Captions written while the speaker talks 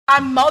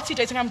I'm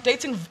multi-dating. I'm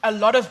dating a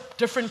lot of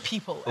different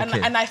people.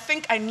 Okay. And I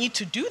think I need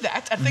to do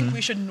that. I think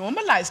we should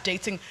normalize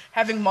dating,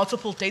 having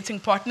multiple dating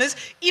partners.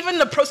 Even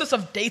the process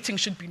of dating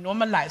should be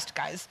normalized,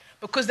 guys.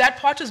 Because that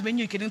part is when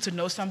you're getting to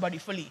know somebody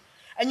fully.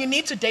 And you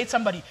need to date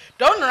somebody.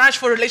 Don't rush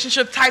for a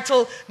relationship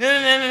title.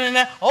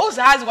 No. Oh,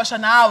 Zaz,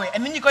 Washanawe.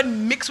 And then you got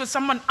mixed with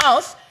someone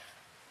else.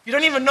 You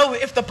don't even know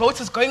if the boat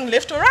is going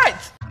left or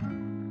right.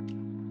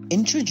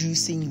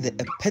 Introducing the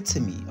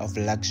epitome of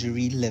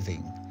luxury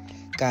living.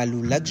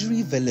 Kalu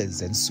Luxury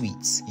Villas and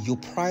Suites, your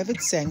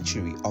private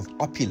sanctuary of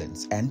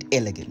opulence and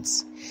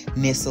elegance.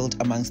 Nestled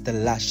amongst the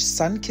lush,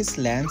 sun-kissed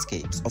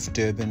landscapes of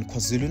Durban,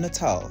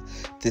 KwaZulu-Natal,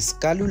 this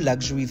Kalu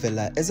Luxury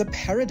Villa is a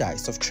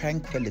paradise of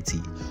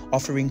tranquility,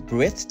 offering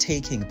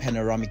breathtaking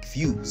panoramic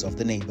views of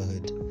the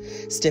neighborhood.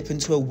 Step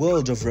into a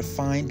world of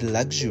refined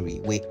luxury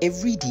where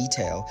every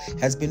detail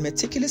has been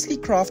meticulously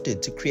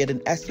crafted to create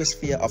an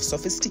atmosphere of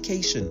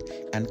sophistication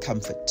and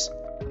comfort.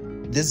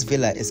 This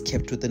villa is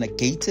kept within a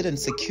gated and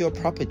secure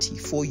property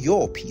for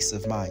your peace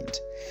of mind.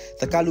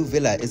 The Kalu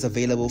Villa is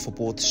available for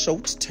both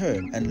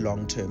short-term and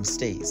long-term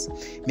stays,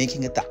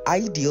 making it the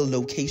ideal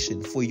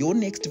location for your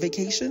next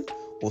vacation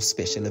or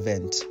special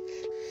event.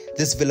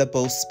 This villa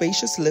boasts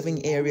spacious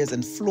living areas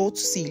and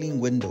floor-to-ceiling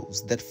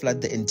windows that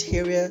flood the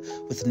interior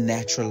with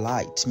natural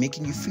light,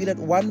 making you feel at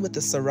one with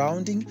the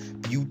surrounding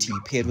beauty,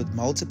 paired with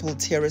multiple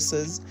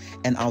terraces,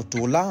 an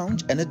outdoor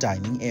lounge, and a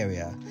dining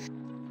area.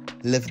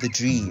 Live the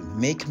dream,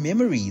 make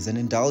memories, and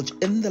indulge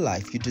in the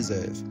life you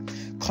deserve.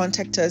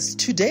 Contact us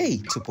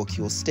today to book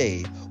your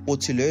stay or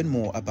to learn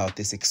more about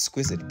this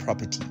exquisite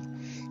property.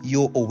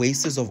 Your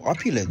oasis of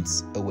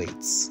opulence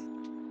awaits.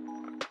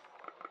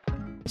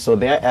 So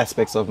there are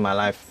aspects of my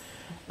life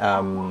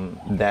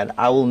that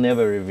I will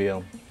never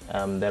reveal,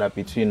 that are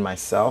between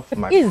myself,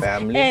 my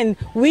family, and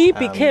we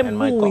became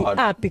and who we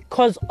are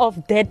because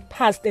of that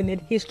past and that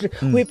history.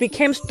 We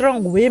became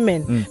strong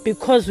women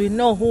because we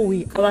know who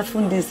we are. Our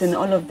fundis and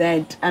all of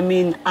that. I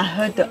mean, I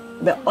heard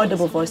the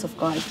audible voice of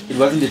God. It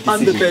wasn't the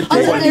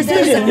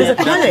decision.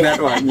 That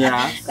one,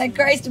 yeah. Like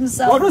Christ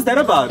himself. What was that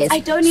about? I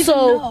don't even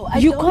know.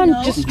 You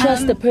can't just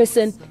trust the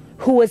person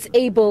who was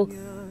able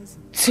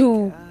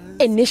to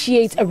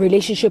initiate a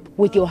relationship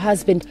with your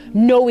husband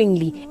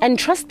knowingly and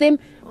trust them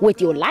with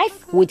your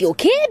life, with your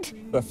kid.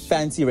 A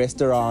fancy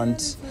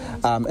restaurant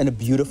in a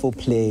beautiful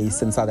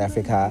place in South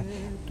Africa,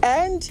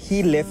 and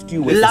he left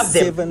you with Love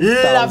them.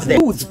 7,000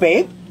 foods,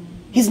 babe.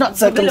 He's not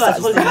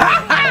circumcised.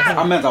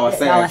 I meant our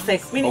sex. Our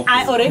sex. Meaning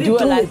I already Do a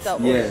told.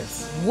 lifestyle.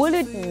 Yes. Will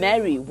it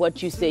marry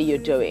what you say you're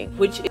doing?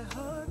 Which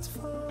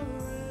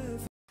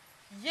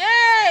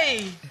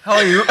Yay! How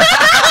are you?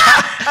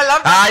 I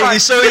love that You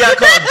show your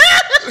code.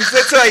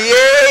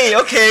 Yay!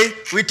 Okay,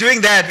 we're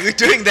doing that.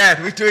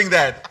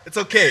 It's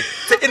okay.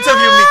 To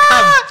interview me,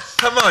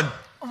 come on.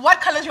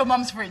 What color is your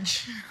mom's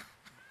fridge?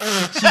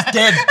 She's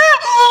dead.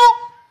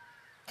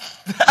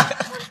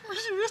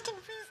 Rest in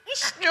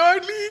peace.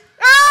 Yoli.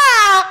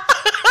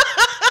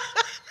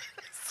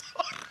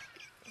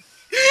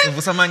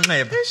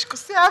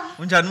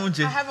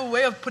 I have a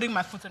way of putting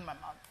my foot in my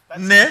mouth.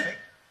 That's perfect.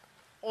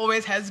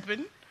 Always has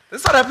been.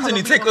 That's what happens when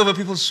you take over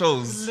people's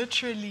shows.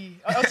 Literally.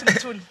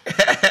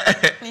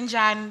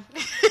 Ninjan.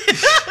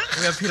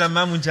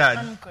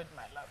 I'm good,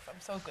 my love. I'm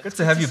so good. Good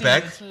to have you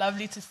back. It's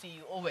lovely to see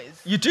you always.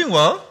 You're doing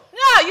well.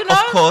 Yeah, you know.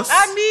 Of course.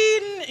 I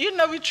mean, you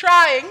know, we're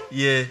trying.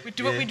 Yeah. We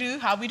do what we do,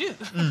 how we do.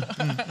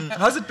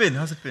 How's it been?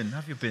 How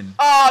have you been?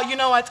 Oh, you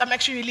know what? I'm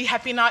actually really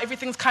happy now.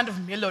 Everything's kind of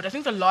mellowed. I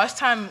think the last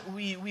time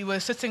we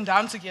were sitting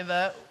down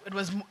together, it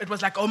was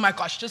like, oh my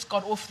gosh, just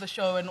got off the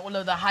show and all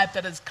of the hype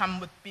that has come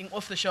with being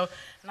off the show.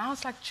 Now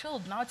it's like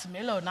chilled. Now it's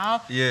mellow.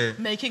 Now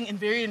making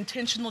very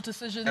intentional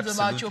decisions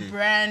about your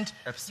brand.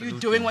 Absolutely.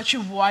 You're doing what you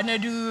want to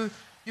do.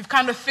 You've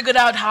kind of figured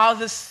out how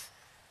this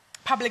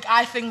public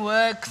eye thing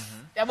works.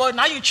 Yeah, well,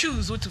 now you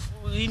choose what you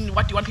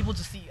want people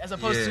to see, as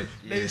opposed to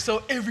they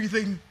saw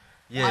everything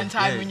one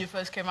time when you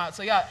first came out.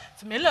 So yeah,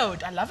 it's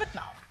mellowed. I love it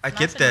now. I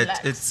get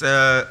that. It's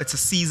a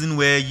season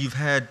where you've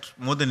had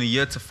more than a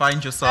year to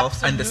find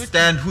yourself,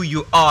 understand who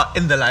you are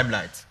in the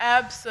limelight.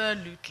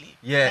 Absolutely.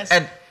 Yeah, That's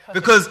and perfect.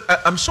 because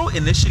I'm sure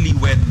initially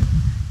when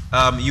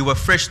you were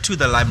fresh to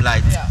the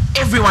limelight,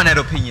 everyone had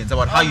opinions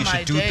about how you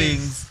should do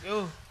things.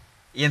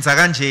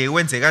 Exactly.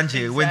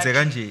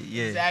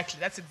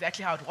 That's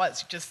exactly how it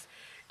was.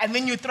 And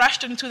then you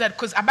thrust into that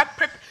because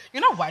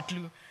you know what,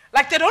 Lou?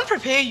 Like, they don't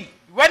prepare you.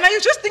 When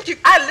you just think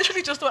I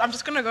literally just thought, I'm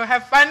just going to go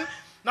have fun,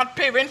 not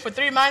pay rent for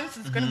 3 months,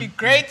 it's going to be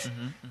great.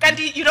 And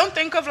you don't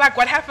think of like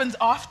what happens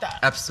after.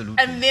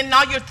 Absolutely. And then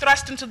now you're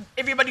thrust into,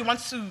 everybody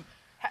wants to,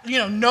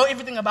 know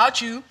everything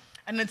about you.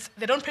 And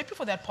they don't prep you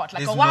for that part.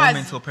 Like, there's no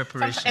mental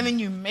preparation. And then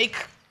you make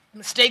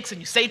mistakes and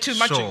you say too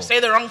much or you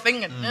say the wrong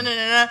thing and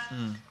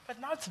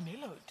But now it's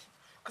mellowed.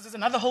 Because there's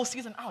another whole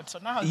season out, so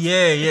now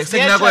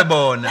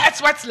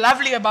that's what's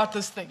lovely about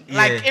this thing.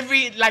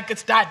 Like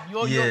it's done.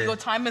 Your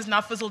time is now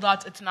fizzled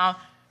out. It's now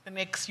the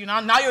next.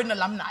 Now you're an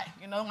alumni.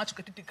 Once you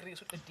get a degree,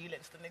 it's the deal.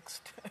 It's the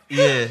next.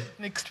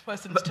 Next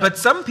person's turn. But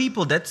some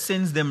people, that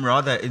sends them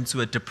rather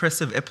into a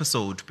depressive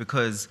episode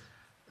because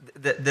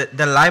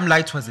the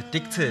limelight was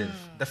addictive.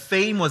 The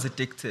fame was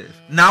addictive.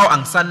 Now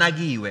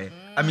angsanagiwe.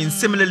 I mean,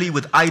 similarly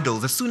with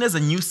idols, as soon as a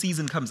new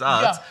season comes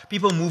out,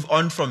 people move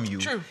on from you.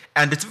 True.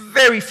 And it's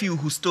very few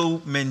who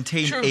still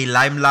maintain a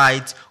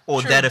limelight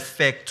or that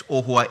effect,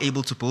 or who are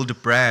able to build a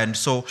brand.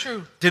 So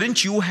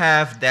didn't you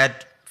have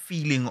that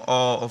feeling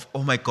of,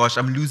 oh my gosh,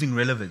 I'm losing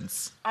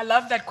relevance? I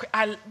love that.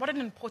 What an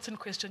important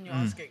question you're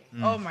asking.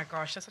 Oh my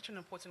gosh, that's such an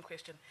important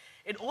question.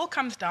 It all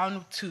comes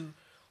down to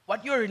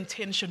what your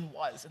intention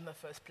was in the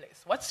first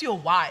place. What's your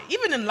why?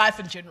 Even in life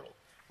in general.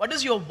 What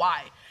is your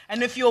why?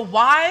 And if your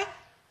why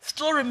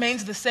still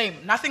remains the same,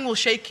 nothing will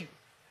shake you.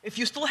 If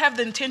you still have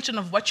the intention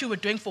of what you were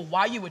doing for,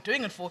 why you were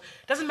doing it for,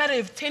 it doesn't matter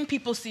if 10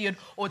 people see it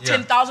or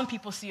 10,000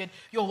 people see it,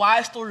 your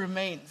why still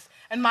remains.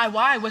 And my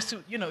why was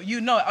to,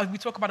 we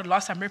talk about it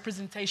last time,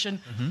 representation,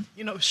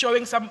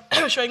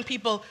 showing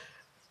people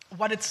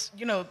what it's,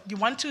 you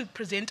want to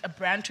present a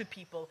brand to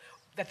people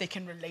that they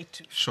can relate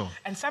to. Sure.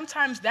 And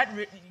sometimes that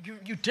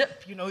you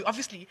dip,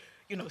 obviously,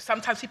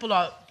 sometimes people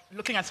are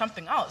looking at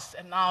something else,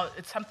 and now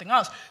it's something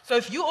else. So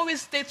if you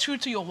always stay true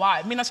to your why,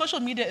 I mean, social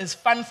media is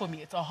fun for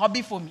me. It's a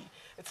hobby for me.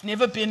 It's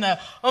never been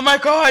oh my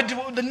God,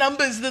 the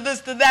numbers, the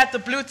this, the that, the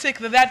blue tick,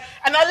 the that.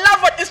 And I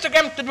love what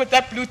Instagram did with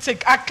that blue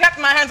tick. I clapped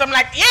my hands. I'm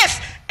like, yes,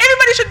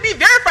 everybody should be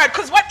verified,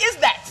 because what is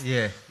that?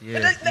 Yeah.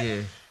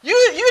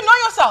 You know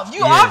yourself.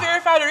 You are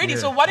verified already.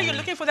 So what are you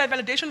looking for that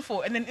validation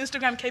for? And then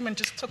Instagram came and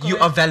just took away. You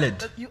are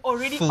valid. You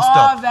already Full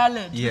are stop.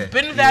 valid. Yeah. You've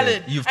been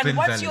valid. You've and been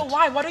what's valid. your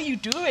why? What are you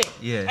doing?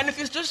 Yeah. And if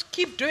you just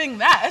keep doing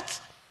that,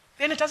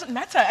 then it doesn't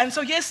matter. And so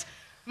yes,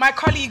 my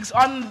colleagues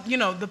on,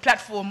 the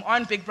platform,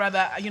 on Big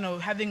Brother,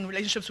 having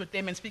relationships with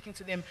them and speaking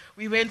to them,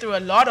 we went through a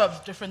lot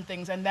of different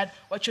things, and that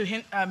what you're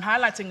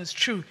highlighting is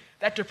true.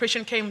 That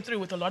depression came through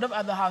with a lot of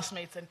other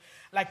housemates, and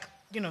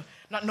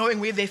not knowing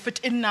where they fit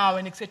in now,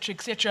 and et cetera,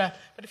 et cetera.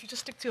 But if you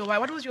just stick to your why,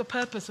 what was your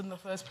purpose in the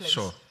first place?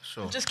 Sure.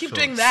 And just keep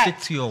doing that. Stick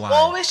to your why.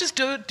 Always just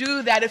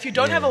do that. If you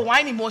don't have a why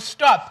anymore,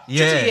 stop.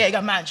 Yeah.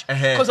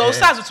 Because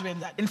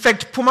that. In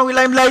fact, Puma will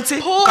limelight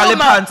it. Go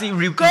to your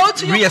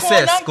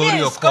reassess.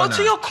 corner. Go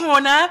to your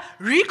corner,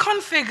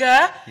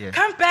 reconfigure, Yeah.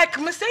 come back.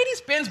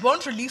 Mercedes-Benz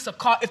won't release a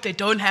car if they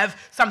don't have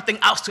something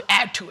else to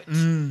add to it.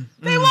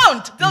 They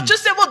won't. They'll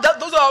just say, well,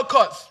 those are our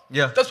cars.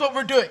 Yeah. That's what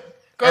we're doing.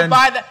 Go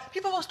buy that.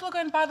 People will still go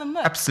and buy them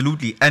there.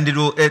 Absolutely. And it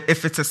will,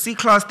 if it's a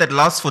C-class that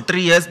lasts for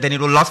 3 years, then it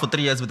will last for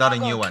 3 years without a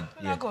new one.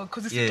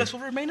 Because the C-class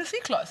will remain a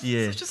C-class.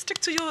 Yeah. So just stick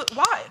to your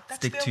why.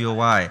 Stick to your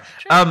why.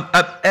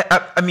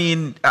 I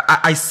mean,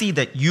 I see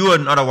that you are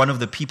not one of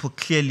the people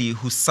clearly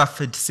who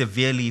suffered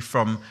severely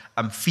from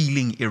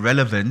feeling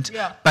irrelevant.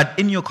 Yeah. But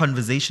in your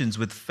conversations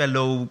with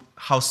fellow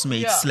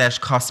housemates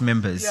 / cast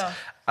members, Yeah.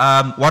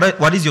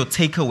 what is your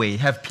takeaway?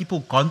 Have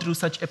people gone through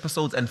such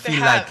episodes and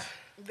feel like,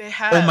 They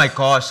have. oh my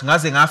gosh,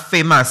 I'm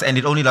famous and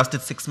it only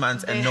lasted 6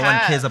 months and They no one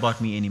have. cares about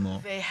me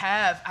anymore? They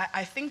have.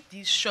 I think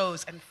these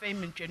shows and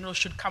fame in general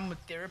should come with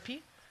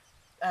therapy,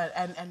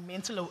 and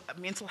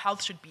mental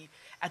health should be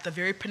at the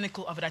very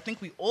pinnacle of it. I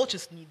think we all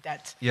just need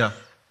that. Yeah.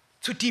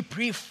 To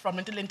debrief from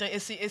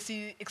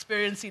SC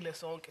experience,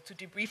 to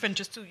debrief and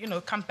just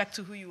to, come back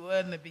to who you were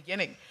in the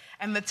beginning.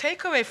 And the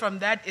takeaway from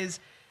that is,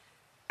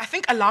 I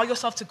think allow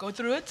yourself to go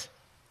through it,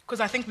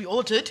 because I think we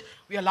all did.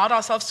 We allowed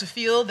ourselves to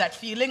feel that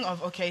feeling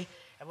of, okay,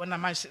 when I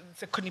managed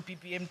to couldn't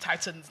BBM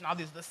Titans, now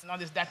there's this, now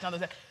there's that, now there's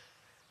that.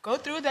 Go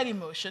through that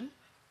emotion,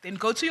 then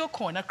go to your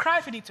corner, cry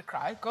if you need to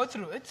cry, go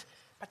through it,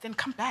 but then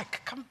come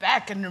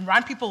back and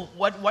remind people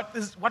what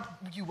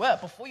you were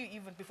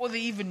before they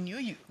even knew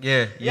you.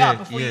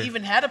 Before you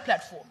even had a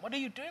platform. What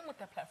are you doing with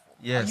that platform?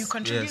 Yes, are you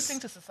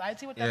contributing to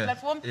society with that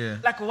platform? Yeah.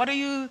 Like, what are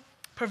you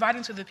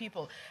providing to the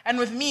people? And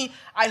with me,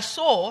 I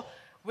saw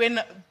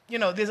when,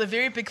 there's a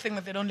very big thing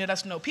that they don't let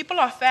us know. People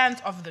are fans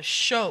of the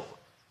show.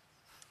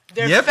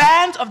 They're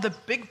fans of the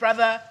Big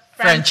Brother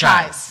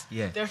franchise.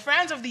 Yeah. They're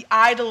fans of the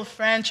Idol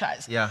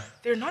franchise. Yeah.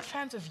 They're not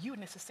fans of you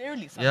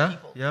necessarily, some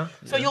people.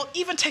 So you'll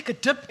even take a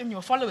dip in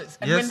your followers.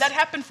 And when that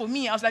happened for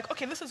me, I was like,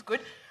 okay, this is good.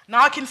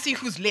 Now I can see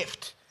who's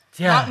left.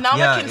 Now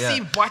I can see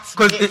what's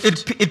left.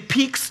 Because it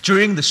peaks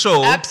during the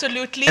show.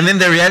 Absolutely. And then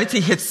the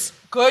reality hits.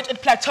 Good,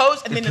 it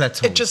plateaus, and then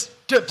it just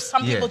dips.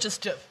 Some people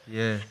just dip.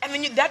 Yeah. And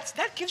then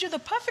that gives you the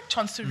perfect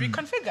chance to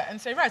reconfigure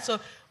and say, right, so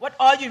what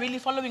are you really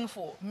following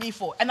me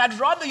for? And I'd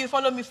rather you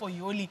follow me for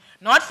Yoli,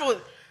 not for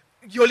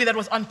Yoli that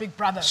was on Big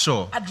Brother.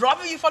 Sure. I'd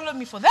rather you follow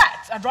me for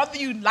that. I'd rather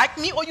you like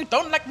me or you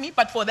don't like me,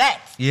 but for that.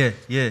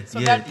 So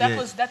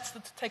that's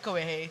the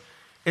takeaway, hey?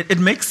 It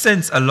makes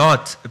sense a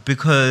lot,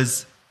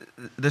 because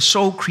the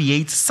show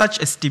creates such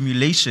a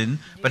stimulation,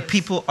 but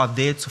people are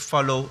there to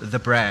follow the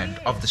brand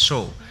of the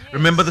show.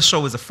 Remember, the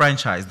show is a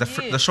franchise.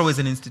 The show is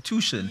an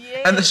institution.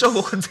 And the show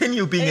will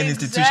continue being an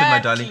institution, my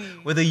darling,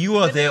 whether you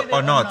are there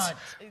or not.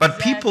 But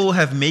people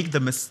have made the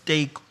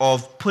mistake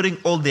of putting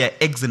all their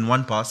eggs in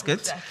one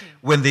basket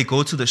when they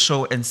go to the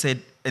show and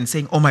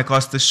saying, oh my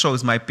gosh, this show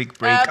is my big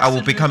break. I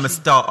will become a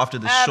star after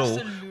the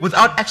show,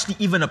 without actually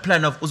even a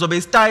plan of,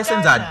 uzobe star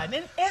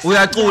senzani. We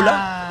are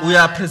cooler, we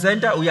are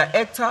presenter, we are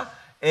actor.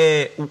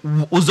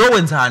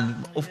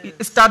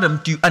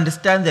 Stardom, do you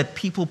understand that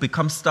people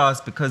become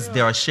stars because they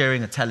are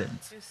sharing a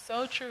talent? It's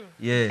so true.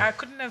 Yeah. I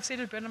couldn't have said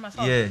it better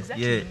myself. Yeah,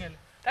 Exactly. yeah. Lungelo.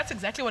 That's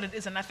exactly what it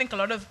is. And I think a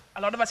lot of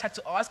us had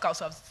to ask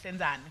ourselves, then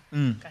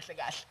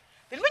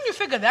when you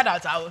figure that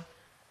out,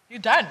 you're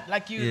done.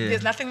 Like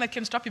there's nothing that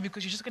can stop you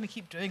because you're just going to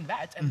keep doing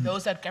that. And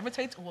those that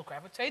gravitate will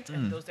gravitate,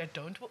 and those that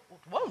don't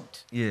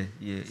won't. Yeah.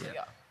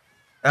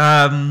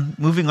 So,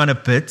 Moving on a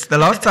bit. The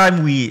last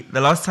time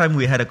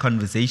we had a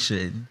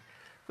conversation,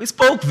 we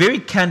spoke very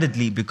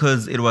candidly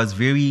because it was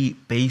very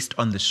based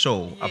on the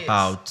show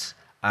about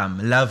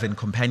love and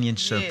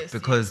companionship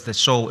because the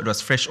show, it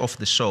was fresh off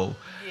the show.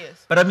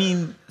 Yes. But I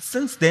mean,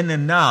 since then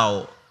and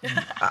now,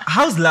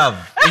 how's love?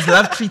 Is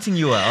love treating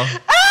you well?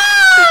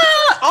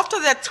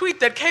 After that tweet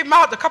that came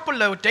out a couple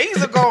of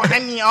days ago,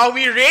 honey, are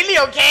we really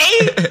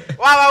okay?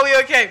 Wow, are we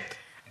okay?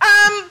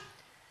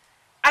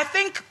 I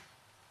think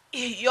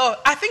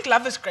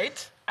love is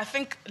great. I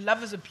think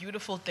love is a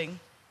beautiful thing,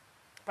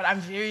 but I'm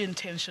very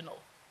intentional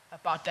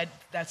about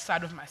that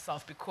side of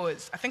myself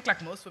because I think,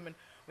 like most women,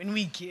 when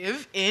we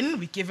give in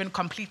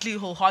completely,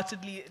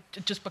 wholeheartedly,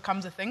 it just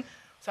becomes a thing.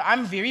 So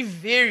I'm very,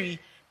 very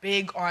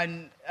big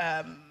on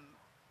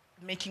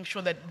making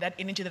sure that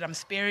energy that I'm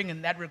sparing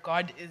in that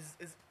regard is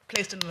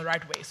placed in the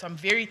right way. So I'm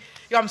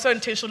so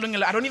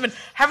intentional.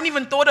 Haven't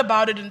even thought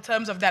about it in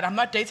terms of that. I'm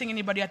not dating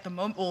anybody at the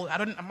moment.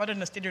 I'm not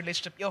in a steady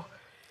relationship.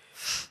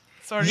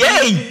 Sorry.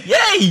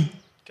 Yay!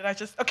 Did I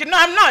just? Okay, no,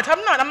 I'm not.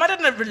 I'm not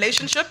in a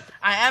relationship.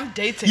 I am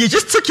dating. You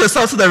just took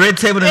yourself to the red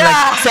table and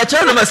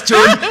Satchana must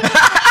join.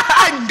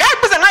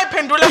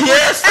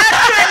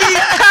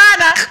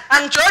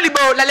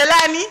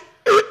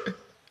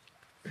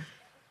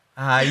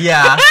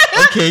 Yes.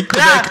 Okay,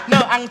 correct.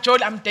 No,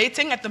 I'm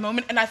dating at the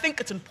moment, and I think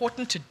it's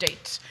important to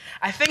date.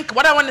 I think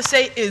what I want to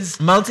say is...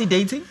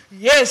 Multi-dating?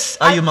 Yes.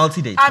 Are you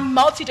multi-dating? I'm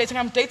multi-dating.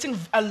 I'm dating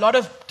a lot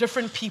of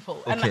different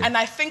people. Okay. And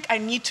I think I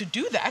need to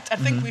do that. I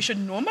think we should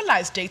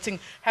normalize dating,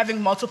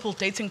 having multiple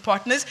dating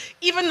partners.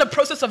 Even the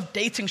process of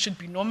dating should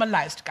be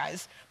normalized,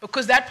 guys.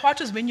 Because that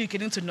part is when you're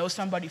getting to know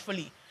somebody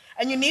fully.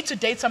 And you need to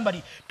date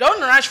somebody.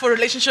 Don't rush for a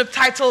relationship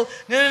title.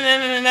 No.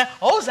 And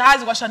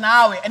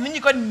then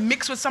you got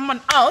mixed with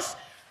someone else.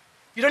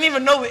 You don't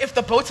even know if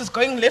the boat is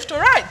going left or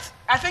right.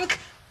 I think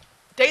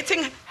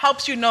dating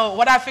helps you know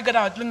what I figured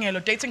out.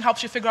 Lungelo, dating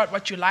helps you figure out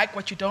what you like,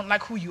 what you don't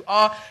like, who you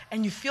are.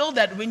 And you feel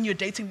that when you're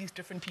dating these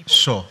different people.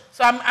 Sure.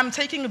 So I'm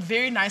taking it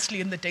very nicely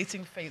in the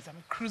dating phase.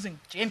 I'm cruising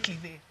gently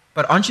there.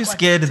 But aren't you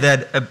scared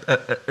that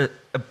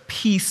a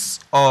piece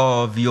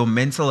of your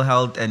mental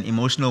health and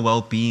emotional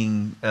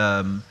well-being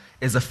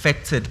is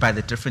affected by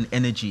the different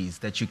energies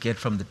that you get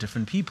from the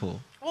different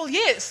people? Well,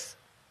 yes,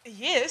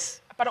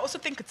 but I also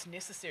think it's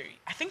necessary.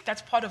 I think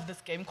that's part of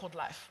this game called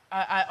life.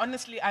 I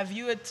honestly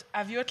view it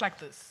like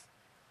this.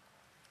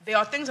 There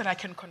are things that I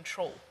can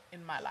control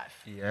in my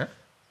life. Yeah.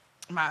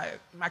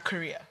 My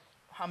career,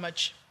 how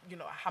much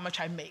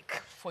I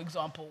make, for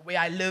example, where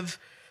I live,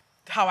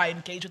 how I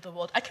engage with the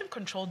world. I can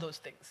control those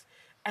things.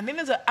 And then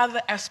there's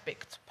another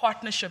aspect,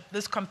 partnership,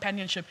 this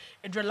companionship.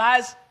 It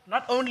relies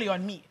not only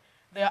on me.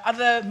 There are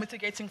other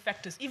mitigating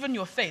factors, even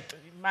your faith.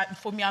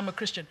 For me, I'm a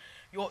Christian.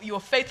 Your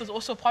faith is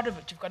also part of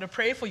it. You've got to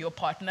pray for your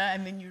partner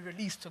and then you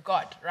release to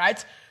God,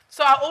 right?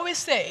 So I always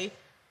say,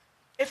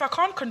 if I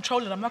can't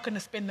control it, I'm not going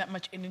to spend that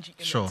much energy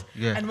in it.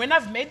 Yeah. And when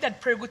I've made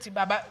that prayer,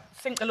 Baba,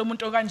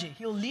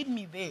 he'll lead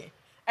me there.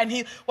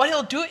 And what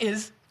he'll do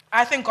is,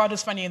 I think God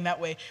is funny in that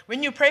way.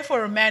 When you pray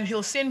for a man,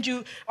 he'll send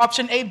you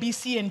option A, B,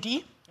 C, and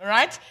D.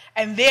 Right?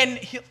 And then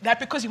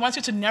because he wants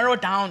you to narrow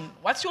down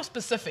what's your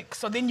specific.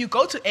 So then you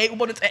go to A, I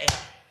want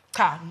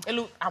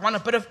a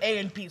bit of A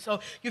and B. So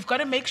you've got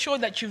to make sure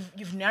that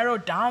you've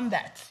narrowed down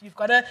that. You've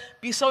got to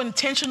be so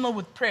intentional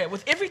with prayer,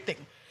 with everything.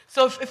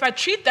 So if I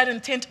treat that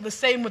intent the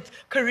same with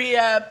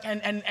career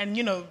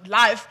and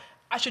life,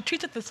 I should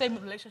treat it the same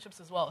with relationships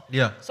as well.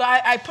 Yeah. So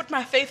I put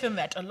my faith in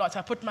that a lot.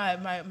 I put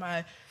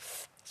my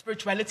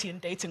spirituality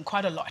and dating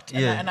quite a lot.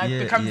 And I've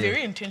become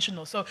very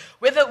intentional. So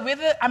whether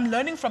I'm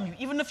learning from you,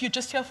 even if you're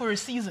just here for a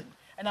season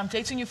and I'm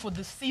dating you for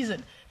this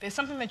season, there's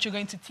something that you're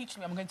going to teach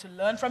me. I'm going to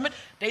learn from it.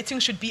 Dating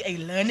should be a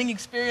learning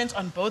experience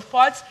on both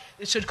parts.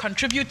 It should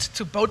contribute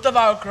to both of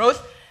our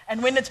growth.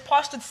 And when it's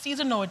past its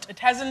season or it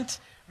hasn't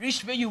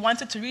reached where you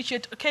wanted to reach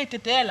it, okay,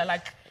 Tedela,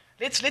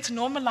 let's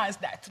normalize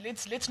that.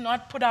 Let's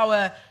not put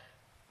our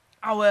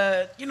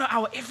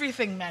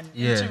everything, man,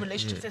 into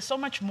relationships. Yeah. There's so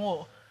much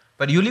more.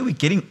 But Yoli, we're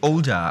getting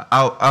older.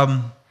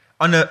 On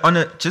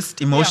a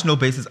just emotional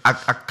basis,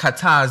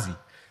 katazi.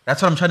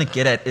 That's what I'm trying to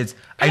get at.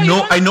 I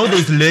know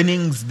there's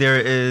learnings, there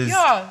is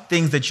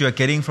things that you are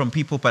getting from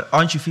people, but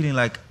aren't you feeling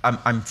like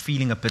I'm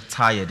feeling a bit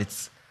tired?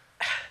 It's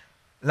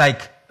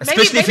like,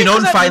 especially if you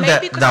don't find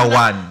that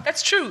one.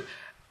 That's true.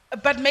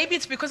 But maybe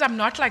it's because it's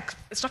not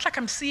like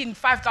I'm seeing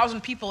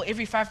 5,000 people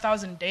every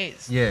 5,000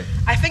 days. Yeah.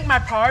 I think my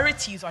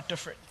priorities are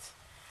different.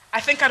 I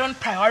think I don't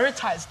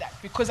prioritize that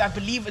because I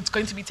believe it's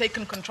going to be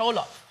taken control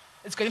of.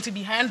 It's going to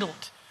be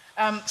handled.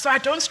 So I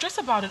don't stress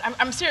about it.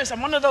 I'm serious.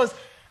 I'm one of those,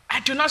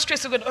 I do not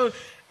stress about,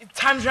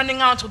 time's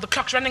running out, or the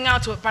clock's running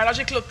out, or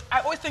biological clock.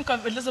 I always think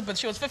of Elizabeth.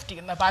 She was 50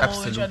 in the Bible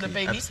when she had the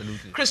baby.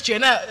 Absolutely. Kris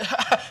Jenner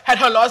had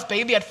her last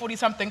baby at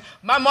 40-something.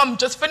 My mom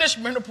just finished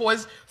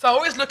menopause. So I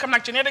always look, I'm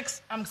like,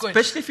 genetics, I'm good.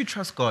 Especially if you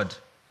trust God.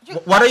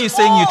 What are you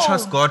saying you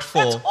trust God for?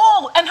 That's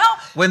all. And how?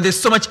 When there's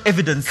so much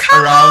evidence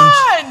Come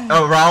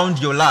around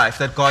your life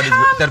that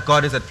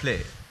God is at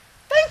play.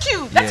 Thank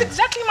you. That's Yeah.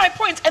 exactly my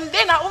point. And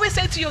then I always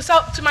say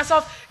to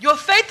myself, your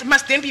faith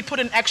must then be put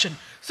in action.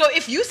 So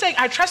if you say,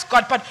 I trust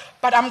God, but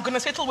I'm going to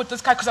settle with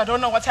this guy because I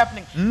don't know what's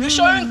happening. You're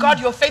showing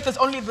God your faith is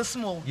only this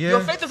small. Yeah.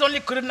 Your faith is only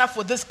good enough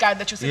for this guy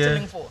that you're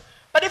settling for.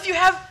 But if you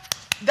have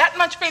that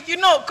much faith, you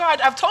know, God,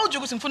 I've told you,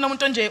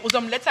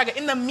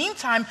 in the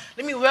meantime,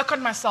 let me work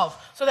on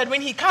myself so that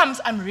when he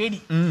comes, I'm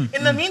ready.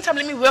 In the meantime,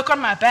 let me work on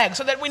my bag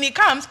so that when he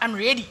comes, I'm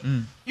ready.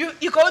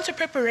 You go into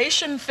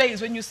preparation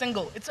phase when you're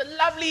single. It's a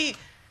lovely,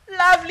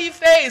 lovely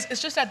phase.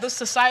 It's just that this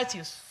society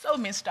is so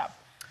messed up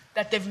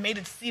that they've made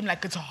it seem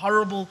like it's a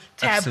horrible,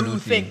 taboo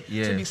thing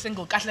to be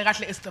single. Kahle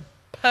kahle is the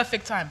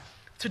perfect time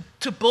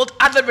to build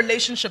other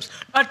relationships,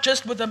 not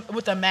just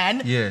with a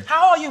man. Yeah.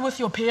 How are you with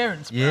your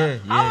parents, bro?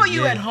 How are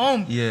you at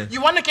home? Yeah.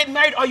 You want to get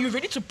married? Are you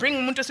ready to bring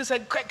umuntu to say,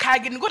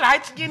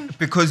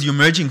 Because you're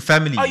merging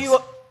families. Are you?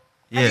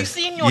 Have you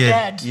seen your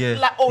dad?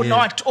 Or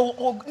not?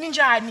 Or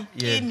ninjani?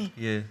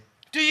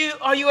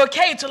 Are you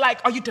okay to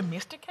are you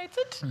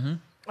domesticated?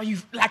 Are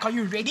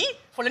you ready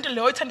for little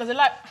loyalty? Does it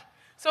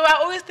So I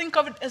always think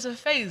of it as a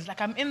phase.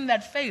 Like I'm in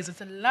that phase.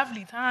 It's a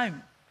lovely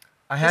time.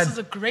 This is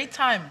a great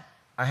time.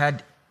 I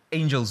had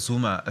Angel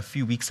Zuma a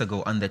few weeks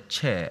ago on that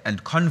chair,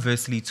 and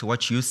conversely to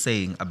what you're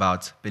saying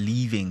about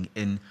believing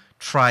in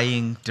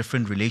trying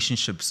different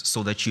relationships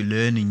so that you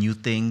learn new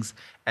things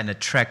and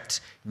attract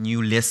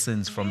new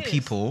lessons from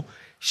people.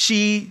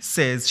 She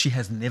says she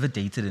has never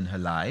dated in her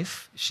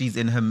life. She's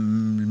in her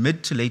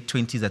mid to late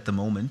 20s at the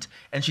moment,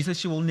 and she says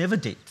she will never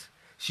date.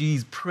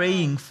 She's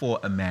praying for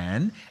a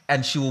man,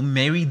 and she will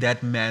marry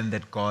that man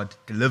that God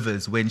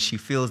delivers when she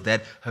feels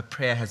that her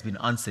prayer has been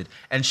answered.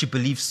 And she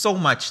believes so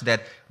much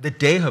that the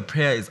day her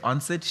prayer is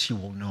answered, she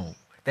will know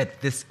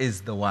that this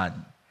is the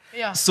one.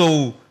 Yeah.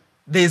 So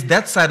there's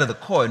that side of the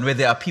coin where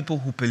there are people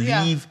who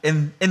believe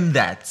in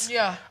that.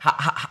 Yeah.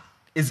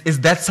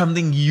 Is that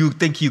something you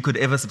think you could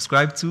ever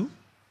subscribe to?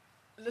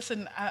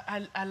 Listen,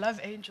 I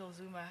love Angel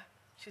Zuma.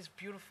 She's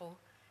beautiful.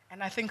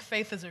 And I think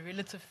faith is a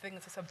relative thing.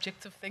 It's a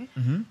subjective thing.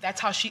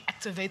 That's how she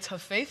activates her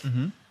faith.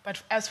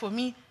 But as for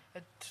me,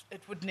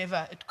 it would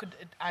never.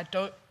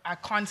 I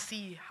can't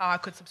see how I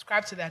could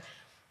subscribe to that,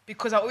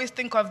 because I always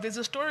think of, there's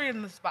a story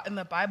in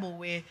the Bible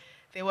where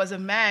there was a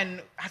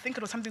man. I think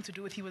it was something to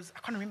do with, I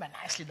can't remember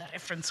nicely the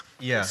reference.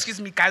 Yeah. Excuse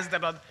me, guys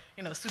that are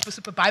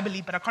super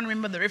Bible-y, but I can't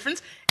remember the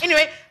reference.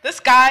 Anyway, this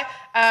guy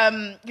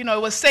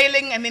was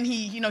sailing, and then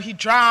he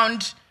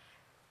drowned.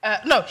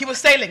 No, he was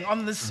sailing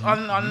on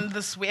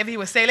this wherever he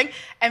was sailing,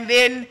 and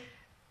then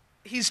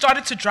he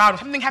started to drown.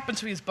 Something happened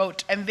to his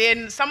boat, and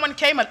then someone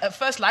came. A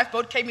first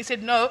lifeboat came. He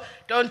said, "No,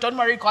 don't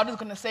worry. God is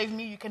going to save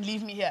me. You can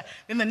leave me here."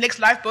 Then the next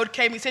lifeboat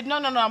came. He said, "No,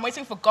 I'm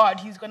waiting for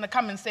God. He's going to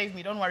come and save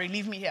me. Don't worry.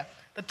 Leave me here."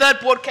 The third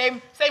boat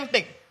came. Same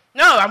thing.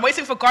 "No, I'm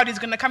waiting for God. He's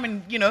going to come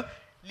and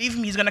leave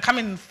me. He's going to come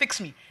and fix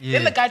me." Yeah.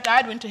 Then the guy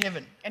died, went to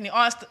heaven, and he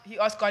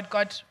asked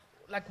God,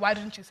 like, "Why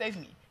didn't you save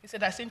me?" He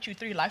said, "I sent you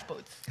 3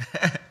 lifeboats."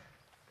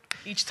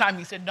 Each time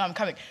he said, "No, I'm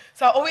coming."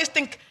 So I always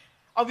think,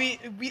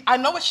 I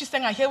know what she's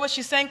saying, I hear what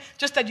she's saying,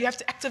 just that you have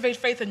to activate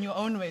faith in your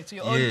own way, to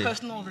your own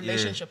personal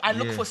relationship. I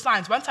look for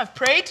signs. Once I've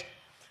prayed,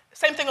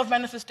 same thing of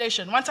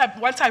manifestation. Once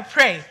I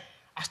pray,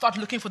 I start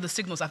looking for the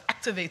signals. I've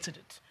activated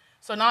it.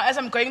 So now as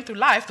I'm going through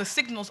life, the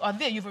signals are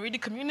there. You've already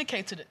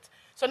communicated it.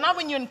 So now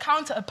when you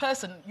encounter a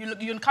person,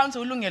 you encounter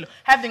Lungelo,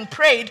 having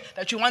prayed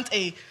that you want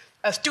a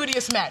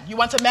studious man, you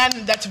want a man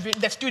that's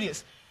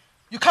studious.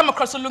 You come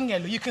across a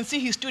Lungelo, you can see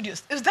he's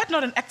studious. Is that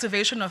not an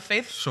activation of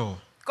faith? Sure.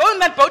 Go in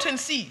that boat and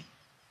see.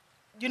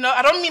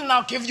 I don't mean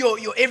now give your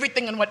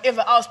everything and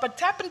whatever else, but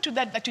tap into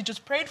that you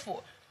just prayed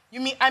for.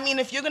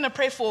 If you're going to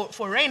pray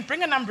for rain,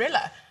 bring an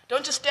umbrella.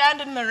 Don't just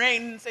stand in the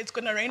rain and say it's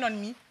going to rain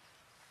on me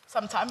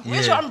sometime.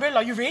 Where's your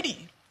umbrella? Are you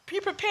ready? Be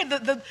prepared.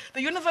 The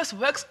universe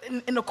works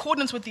in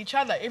accordance with each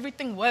other.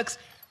 Everything works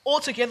all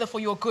together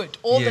for your good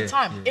all the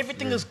time.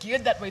 Everything is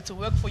geared that way to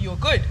work for your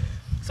good.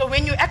 So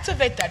when you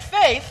activate that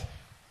faith,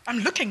 I'm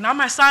looking. Now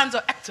my signs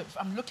are active.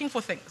 I'm looking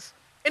for things.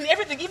 In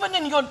everything, even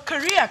in your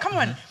career. Come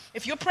on.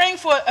 If you're praying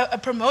for a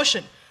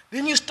promotion,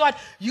 then you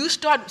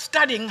start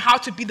studying how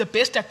to be the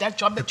best at that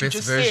job that you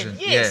just said.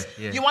 Yes.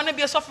 You want to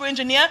be a software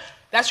engineer?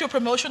 That's your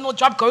promotional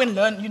job. Go and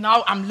learn.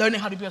 I'm learning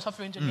how to be a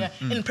software engineer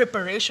in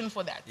preparation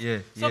for that.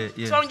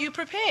 So you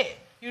prepare.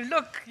 You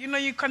look.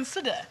 You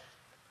consider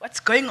what's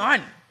going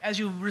on as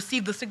you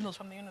receive the signals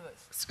from the universe.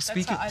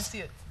 That's how I see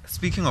it.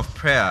 Speaking of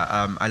prayer,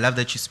 I love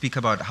that you speak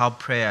about how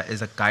prayer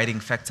is a guiding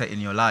factor in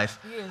your life.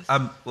 Yes.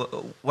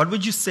 What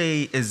would you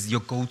say is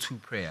your go-to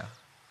prayer?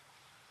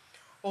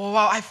 Oh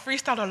wow, I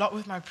freestyle a lot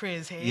with my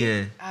prayers. Hey,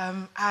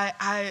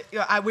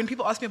 Yeah. When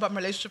people ask me about my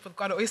relationship with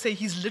God, I always say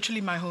He's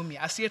literally my homie.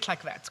 I see it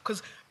like that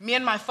because me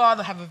and my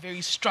father have a very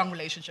strong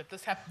relationship.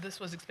 This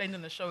was explained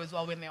in the show as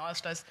well when they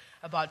asked us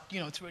about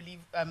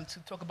to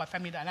talk about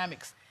family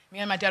dynamics. Me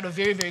and my dad are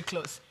very, very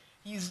close.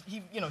 He's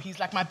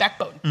like my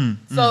backbone.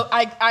 So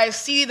I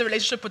see the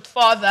relationship with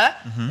father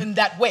in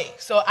that way.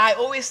 So I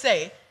always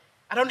say,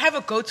 I don't have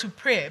a go-to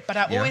prayer, but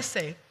I always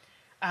say,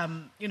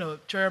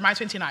 Jeremiah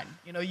 29.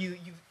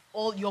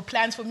 All your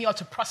plans for me are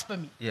to prosper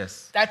me.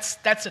 Yes. That's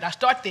it. I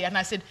start there and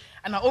I said,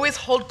 and I always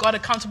hold God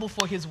accountable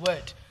for His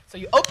word. So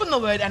you open the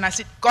word and I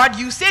said, God,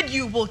 you said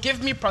you will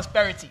give me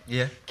prosperity.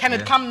 Yeah. Can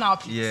it come now,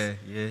 please?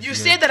 Yeah. You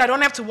said that I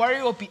don't have to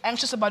worry or be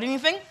anxious about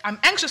anything. I'm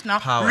anxious now.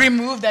 Power.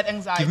 Remove that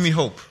anxiety. Give me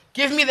hope.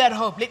 Give me that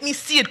hope. Let me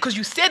see it because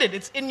you said it.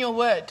 It's in your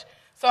word.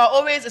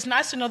 So it's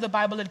nice to know the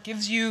Bible. It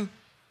gives you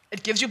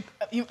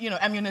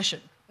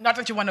ammunition. Not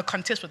that you want to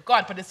contest with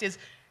God, but it says,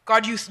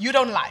 God, you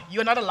don't lie.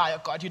 You're not a liar,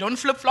 God. You don't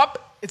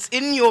flip-flop. It's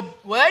in your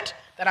word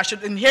that I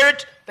should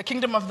inherit the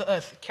kingdom of the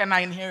earth. Can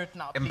I inherit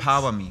now, please?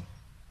 Empower me.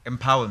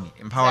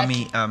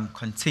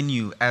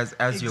 Continue as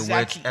your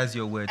word As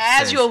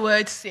says. your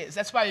word says.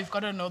 That's why you've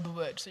got to know the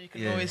word so you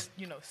can always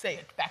say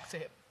it back to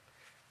Him.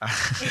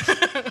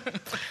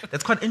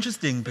 That's quite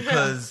interesting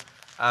because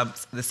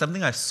there's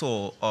something I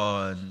saw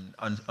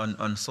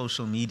on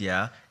social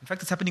media. In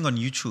fact, it's happening on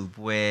YouTube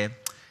where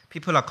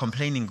people are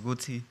complaining,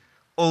 Guti,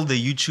 all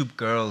the YouTube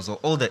girls or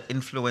all the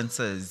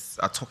influencers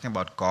are talking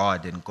about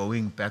God and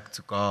going back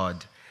to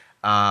God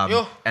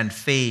and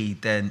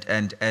faith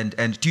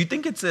and do you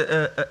think it's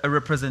a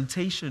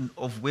representation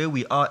of where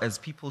we are as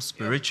people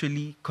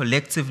spiritually,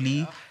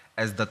 collectively,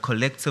 as the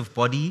collective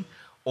body,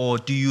 or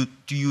do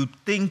you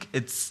think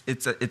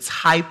it's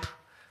hype?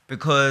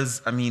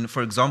 Because I mean,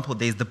 for example,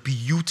 there's the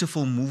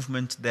beautiful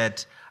movement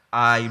that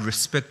I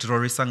respect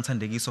Rory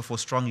Sangtandegiso for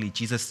strongly.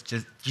 Jesus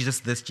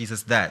this,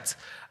 Jesus that.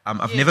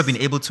 I've never been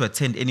able to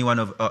attend any one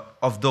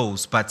of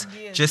those, but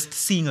just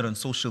seeing it on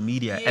social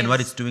media and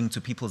what it's doing to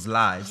people's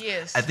lives,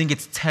 I think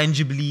it's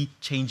tangibly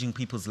changing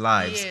people's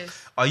lives.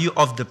 Are you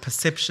of the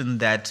perception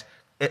that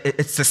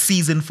it's a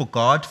season for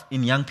God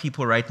in young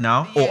people right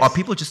now? Or are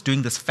people just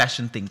doing this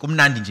fashion thing?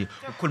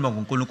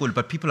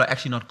 But people are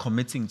actually not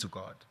committing to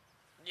God.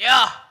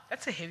 Yeah,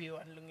 that's a heavy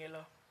one,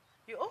 Lungelo.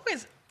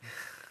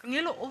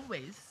 Lungelo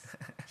always,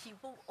 he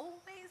will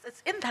always,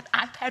 it's in that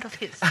iPad of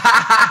his.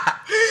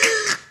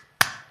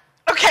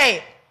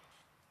 Okay,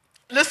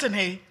 listen,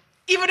 hey,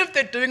 even if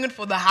they're doing it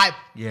for the hype,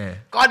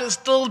 God is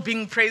still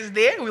being praised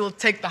there. We will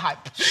take the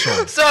hype.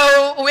 Sure.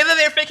 So whether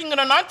they're faking it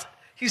or not,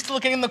 He's still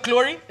getting the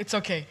glory. It's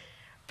okay.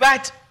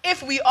 But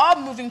if we are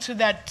moving to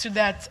that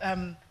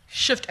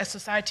shift as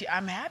society,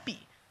 I'm happy.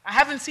 I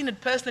haven't seen it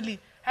personally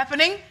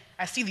happening.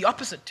 I see the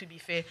opposite, to be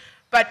fair.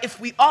 But if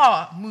we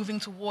are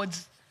moving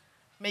towards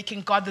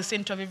making God the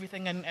center of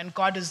everything and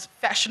God is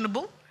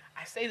fashionable,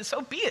 I say,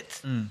 so be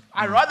it.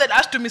 I'd rather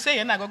us to me say,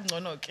 and I go,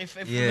 no. If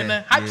we're going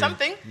to hype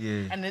something,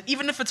 and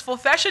even if it's for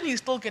fashion, He's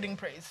still getting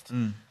praised.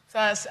 So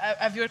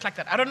I view it like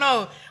that. I don't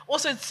know.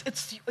 Also,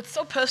 it's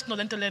so personal,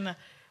 Lentelena.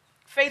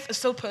 Faith is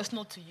so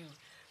personal to you.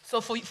 So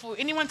for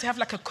anyone to have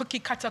like a cookie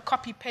cutter,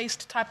 copy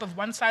paste type of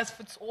one size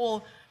fits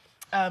all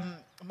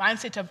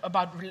mindset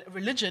about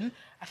religion,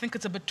 I think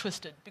it's a bit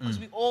twisted because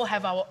we all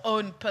have our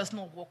own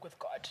personal walk with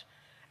God,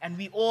 and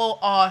we all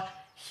are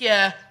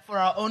here for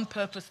our own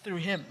purpose through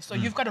Him. So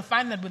you've got to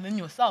find that within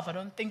yourself. I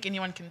don't think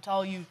anyone can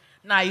tell you,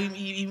 nah,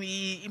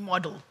 you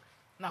model.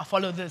 Now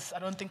follow this. I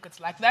don't think it's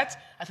like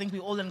that. I think we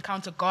all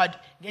encounter God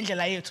in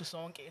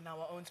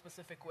our own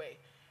specific way.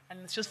 And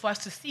it's just for us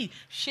to see,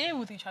 share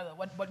with each other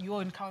what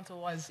your encounter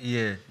was.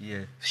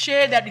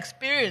 Share that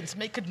experience,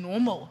 make it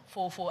normal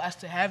for us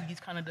to have these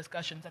kind of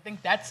discussions. I think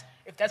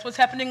if that's what's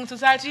happening in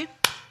society,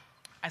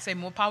 I say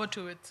more power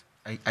to it.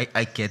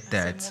 I get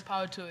that. I say more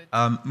power to it.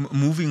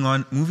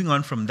 Moving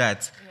on from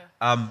that,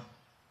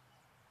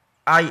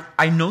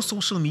 I know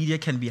social media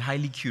can be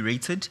highly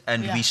curated,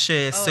 and we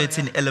share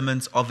certain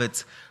elements of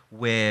it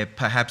where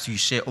perhaps you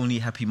share only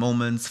happy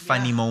moments,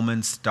 funny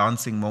moments,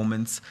 dancing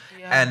moments.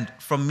 And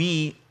for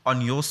me, on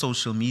your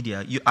social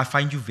media, I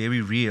find you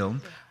very real,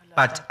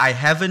 but I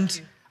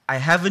haven't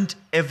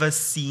ever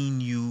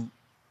seen you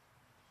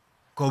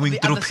going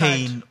through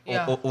pain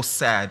or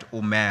sad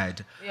or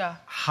mad.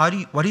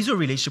 What is your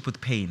relationship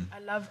with pain?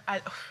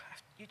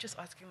 You're just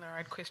asking the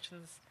right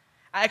questions.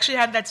 I actually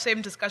had that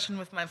same discussion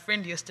with my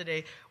friend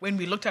yesterday when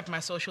we looked at my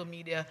social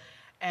media,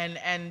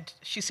 and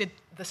she said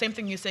the same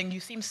thing you're saying. You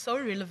seem so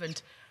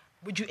relevant.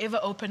 Would you ever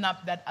open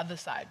up that other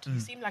side?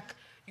 You seem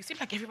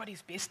like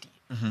everybody's bestie.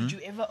 Would you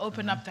ever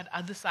open up that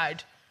other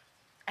side?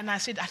 And I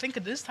said, I think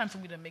it is time for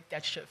me to make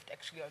that shift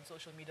actually on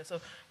social media.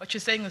 So what you're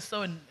saying is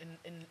so in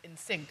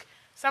sync.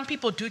 Some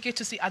people do get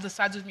to see other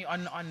sides of me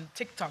on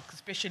TikTok,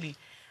 especially,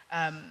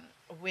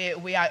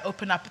 where I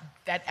open up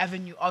that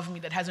avenue of me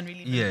that hasn't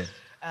really been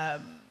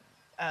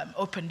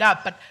opened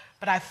up.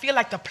 But I feel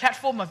like the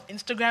platform of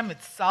Instagram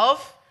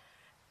itself,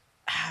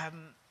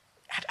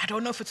 I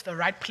don't know if it's the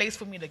right place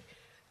for me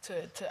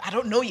I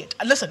don't know yet.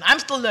 Listen, I'm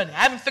still learning. I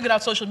haven't figured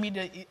out social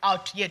media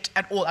out yet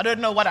at all. I don't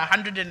know what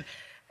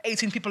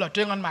 118 people are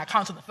doing on my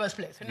account in the first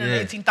place.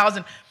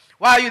 118,000.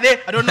 Why are you there?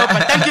 I don't know,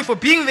 but thank you for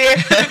being there.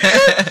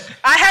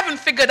 I haven't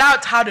figured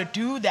out how to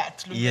do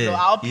that.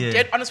 I'll be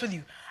dead honest with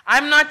you.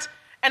 I'm not,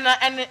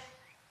 and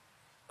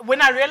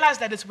when I realized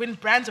that it's when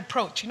brands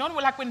approach,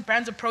 like when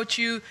brands approach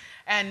you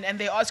and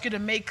they ask you to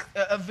make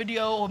a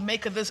video or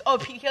make this,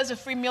 here's a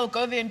free meal,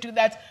 go there and do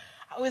that.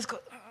 I always go,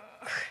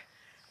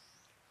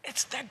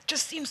 that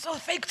just seems so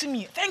fake to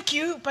me. Thank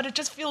you, but it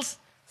just feels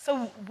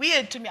so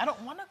weird to me. I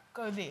don't want to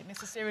go there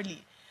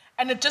necessarily.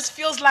 And it just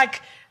feels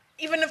like,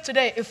 even if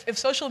today, if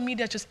social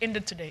media just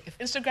ended today, if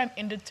Instagram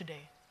ended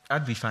today,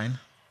 I'd be fine.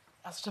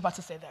 I was just about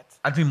to say that.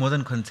 I'd be more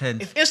than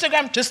content. If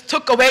Instagram just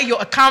took away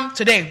your account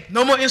today,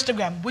 no more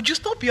Instagram, would you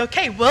still be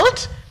okay,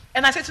 world?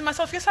 And I said to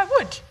myself, yes, I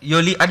would.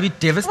 Yoli, I'd be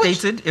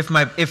devastated if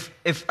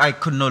I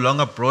could no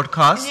longer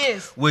broadcast,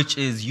 which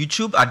is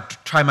YouTube. I'd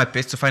try my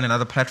best to find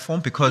another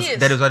platform because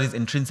that is what is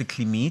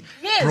intrinsically me,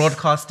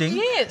 broadcasting.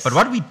 Yes. But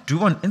what we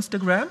do on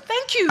Instagram,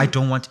 thank you. I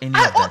don't want any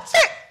of that.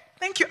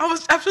 Thank you. I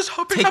was just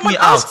hoping Take someone me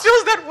else out.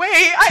 feels that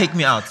way. Take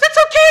me out. It's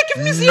okay.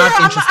 Give me 0.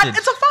 Not interested.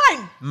 It's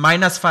fine.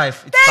 -5. It's fine.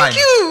 Thank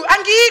you,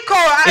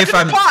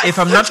 Angiko. If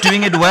I'm not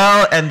doing it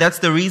well, and that's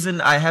the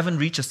reason I haven't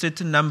reached a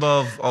certain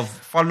number of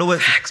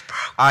followers, Facts, bro.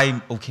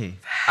 I'm okay.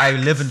 I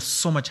live in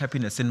so much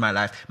happiness in my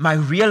life. My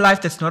real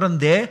life that's not on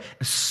there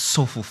is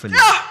so fulfilling.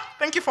 Yeah.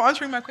 Thank you for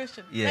answering my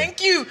question. Yeah.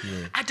 Thank you.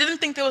 Yeah. I didn't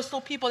think there were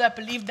still people that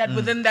believed that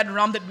within that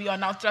realm that we are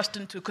now thrust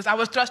into, because I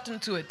was thrust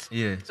into it.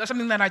 Yeah. So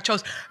something that I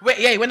chose.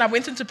 When I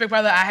went into Big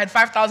Brother, I had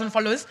 5,000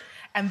 followers,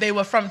 and they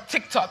were from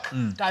TikTok,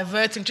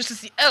 diverting, just to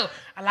see,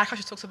 I like how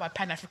she talks about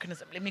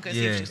Pan-Africanism. Let me go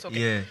see if she's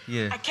talking.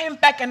 Yeah. I came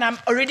back, and I'm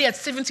already at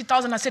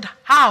 70,000. I said,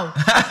 how?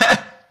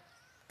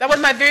 That was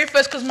my very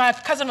first, because my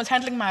cousin was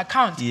handling my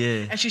account.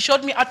 Yeah. And she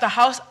showed me at the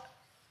house,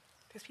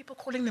 there's people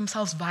calling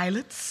themselves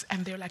Violets,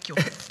 and they're like, I'm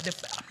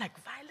like,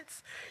 Violets?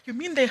 You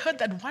mean they heard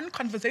that one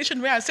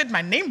conversation where I said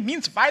my name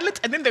means Violet,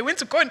 and then they went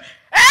to go and,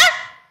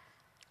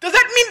 does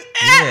that mean,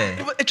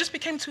 Yeah. It just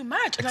became too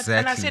much. Exactly.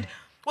 And I said,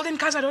 well then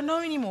guys, I don't know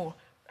anymore.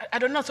 I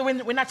don't know. So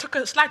when I took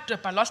a slight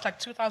dip, I lost like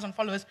 2,000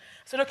 followers.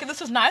 I said, okay,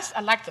 this is nice.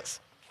 I like this.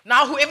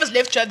 Now whoever's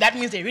left here, that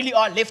means they really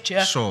are left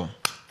here. Sure.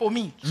 For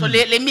me. So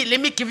let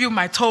me give you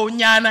my toe,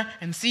 Nyana,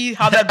 and see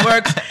how that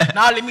works.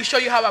 Now let me show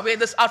you how I wear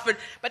this outfit.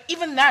 But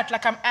even that,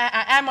 like I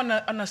am on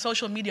a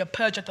social media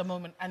purge at the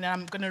moment, and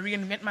I'm going to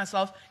reinvent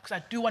myself because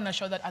I do want to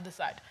show that other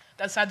side.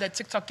 That side that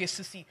TikTok gets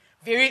to see.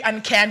 Very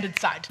uncandid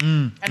side.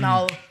 And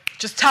I'll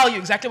just tell you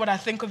exactly what I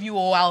think of you,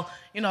 or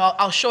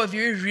I'll show a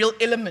very real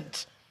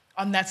element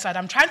on that side.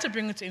 I'm trying to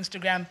bring it to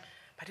Instagram,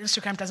 but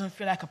Instagram doesn't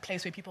feel like a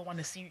place where people want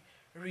to see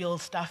real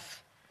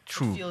stuff.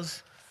 True. It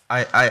feels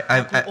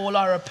like we all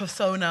are a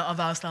persona of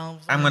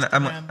ourselves. I'm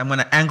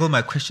gonna angle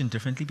my question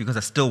differently because I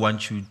still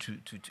want you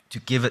to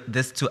give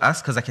this to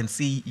us because I can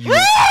see you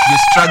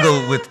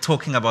struggle with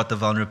talking about the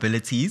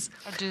vulnerabilities.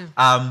 I do.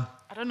 I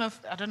don't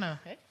know.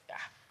 Eh?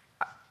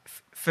 Yeah.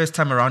 First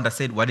time around, I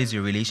said, "What is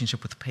your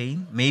relationship with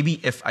pain?" Maybe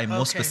if I'm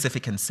more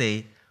specific and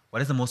say,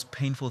 "What is the most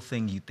painful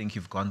thing you think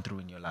you've gone through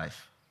in your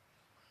life?"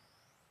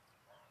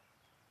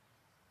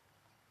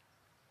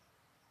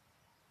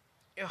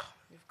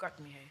 You've got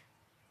me, hey.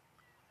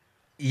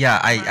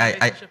 Yeah,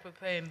 relationship with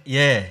pain.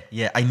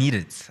 Yeah, I need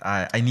it.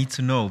 I need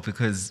to know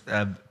because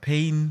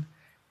pain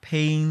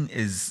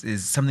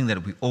is something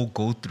that we all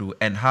go through,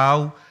 and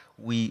how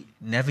we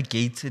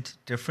navigate it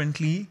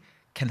differently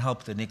can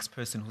help the next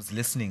person who's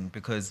listening,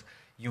 because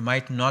you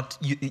might not,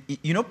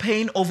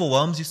 pain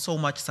overwhelms you so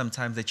much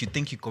sometimes that you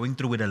think you're going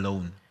through it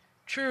alone.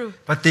 True.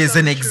 But there's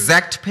an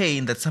exact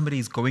pain that somebody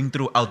is going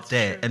through out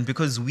there, and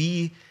because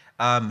we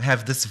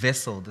have this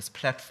vessel, this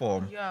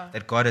platform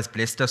that God has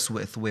blessed us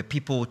with, where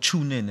people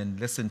tune in and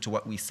listen to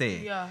what we say.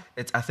 Yeah.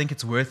 I think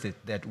it's worth it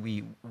that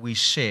we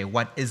share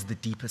what is the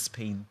deepest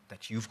pain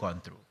that you've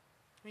gone through.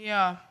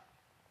 Yeah.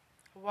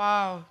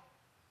 Wow.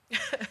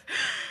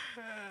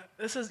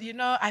 This is,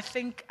 I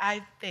think,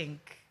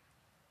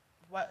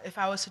 if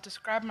I was to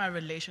describe my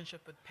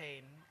relationship with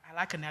pain, I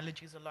like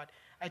analogies a lot.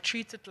 I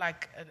treat it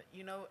like,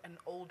 an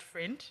old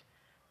friend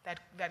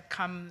that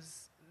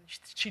comes,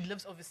 she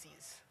lives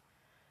overseas.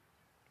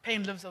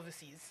 Pain lives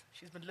overseas.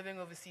 She's been living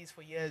overseas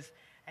for years,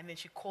 and then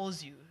she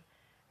calls you,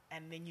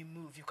 and then you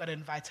move. You've got to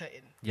invite her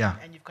in. Yeah.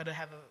 And you've got to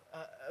have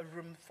a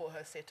room for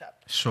her set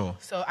up. Sure.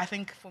 So I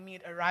think for me,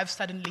 it arrives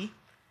suddenly,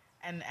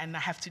 and I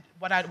have to,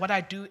 what I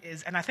do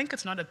is, and I think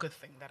it's not a good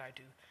thing that I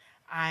do,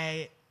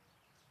 I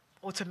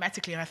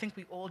automatically, and I think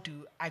we all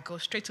do, I go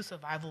straight to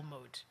survival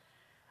mode.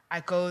 I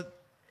go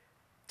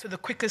to the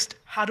quickest,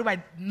 how do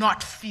I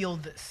not feel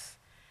this?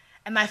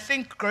 And I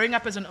think growing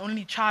up as an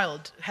only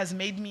child has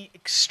made me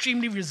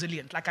extremely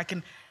resilient. Like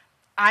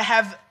I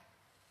have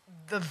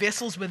the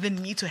vessels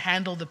within me to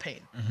handle the pain.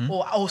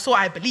 Or so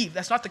I believe.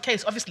 That's not the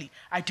case, obviously.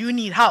 I do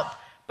need help.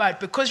 But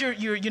because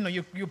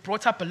you're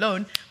brought up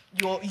alone,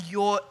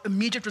 your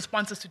immediate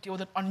response is to deal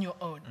with it on your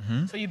own.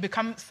 So you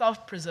become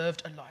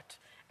self-preserved a lot.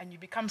 And you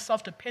become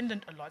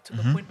self-dependent a lot to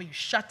the point where you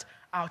shut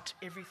out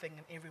everything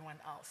and everyone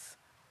else.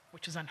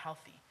 which is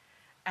unhealthy.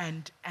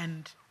 And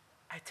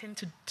I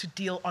tend to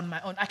deal on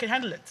my own. I can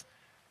handle it.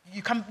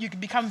 You can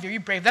become very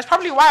brave. That's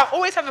probably why I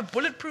always have a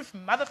bulletproof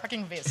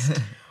motherfucking vest.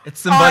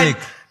 It's symbolic.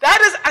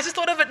 That is, I just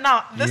thought of it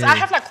now. I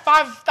have like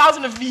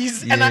 5,000 of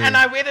these, and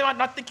I wear them out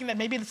not thinking that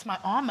maybe it's my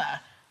armor.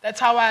 That's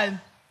how I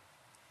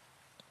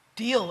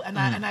deal, and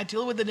I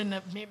deal with it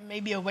in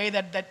maybe a way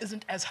that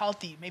isn't as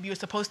healthy. Maybe you're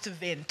supposed to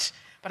vent,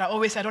 but I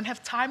always say I don't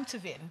have time to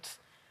vent.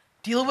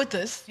 Deal with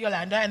this,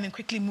 Yolanda, and then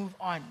quickly move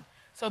on.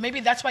 So maybe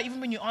that's why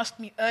even when you asked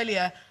me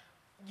earlier,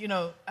 you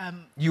know,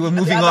 you were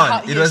moving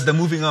on. It was the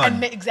moving on.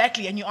 And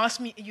exactly. And you asked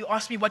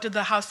me what did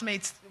the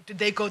housemates, did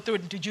they go through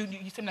it?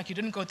 You seem like you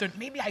didn't go through it.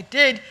 Maybe I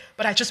did,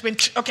 but I just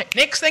went, okay,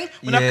 next thing,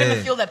 we're not going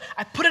to feel that.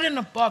 I put it in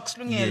a box,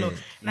 Lungelo,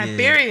 and I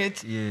bury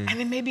it, and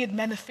then maybe it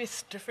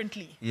manifests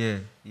differently.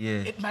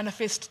 It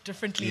manifests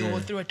differently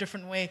or through a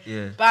different way.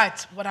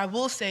 But what I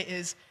will say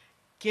is,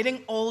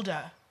 getting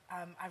older,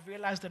 I've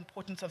realized the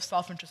importance of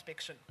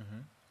self-introspection.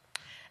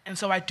 And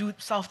so I do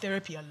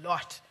self-therapy a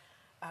lot.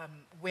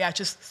 Where I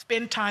just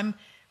spend time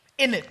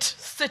in it,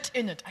 sit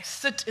in it. I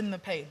sit in the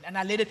pain and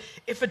I let it,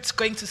 if it's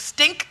going to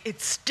stink,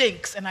 it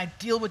stinks and I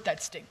deal with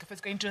that stink. If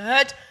it's going to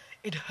hurt,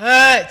 it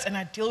hurts and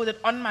I deal with it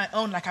on my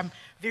own. Like I'm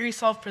very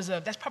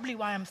self-preserved. That's probably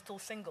why I'm still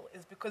single,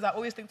 is because I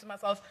always think to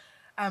myself,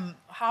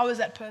 how is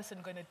that person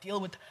going to deal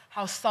with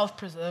how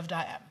self-preserved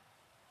I am?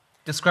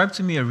 Describe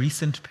to me a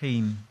recent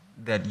pain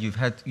that you've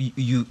had.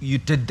 You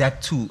did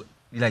that too.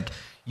 Like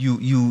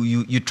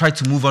you tried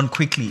to move on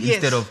quickly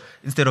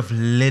instead of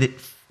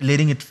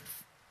letting it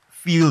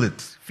feel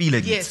it.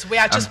 Yes,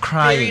 where I just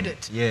buried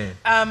it.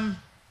 I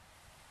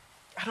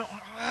don't.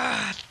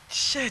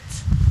 Shit.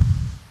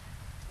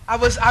 I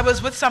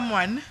was with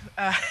someone.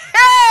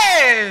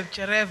 Hey,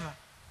 Jereva.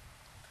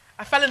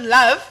 I fell in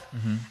love,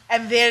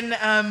 and then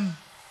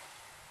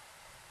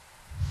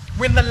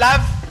when the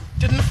love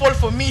didn't fall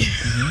for me,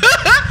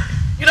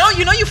 you know,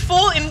 you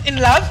fall in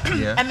love,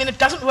 and then it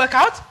doesn't work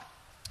out.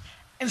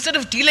 Instead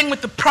of dealing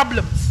with the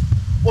problems,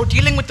 or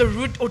dealing with the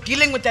root, or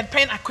dealing with that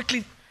pain, I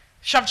quickly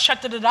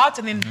shutted it out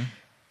and then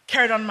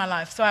carried on my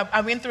life. So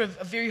I went through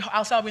a very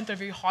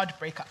hard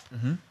breakup.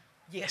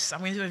 Yes, I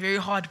went through a very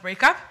hard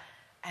breakup,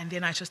 and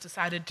then I just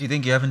decided. Do you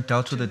think you haven't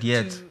dealt with it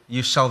yet?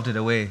 You shelved it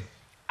away.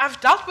 I've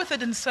dealt with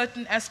it in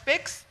certain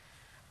aspects,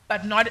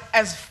 but not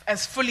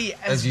as fully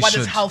as what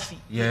is healthy.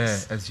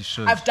 As you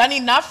should. I've done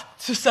enough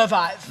to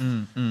survive,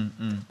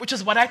 which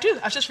is what I do.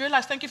 I just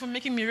realized. Thank you for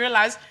making me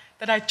realize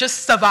that I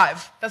just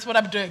survive. That's what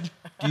I'm doing.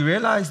 Do you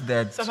realize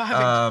that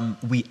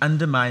we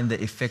undermine the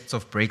effects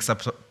of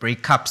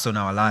breakups on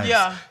our lives?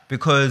 Yeah.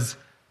 Because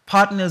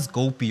partners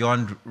go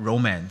beyond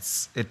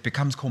romance. It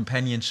becomes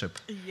companionship.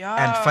 Yeah.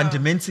 And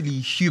fundamentally,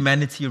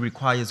 humanity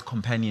requires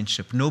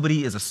companionship.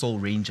 Nobody is a soul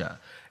ranger.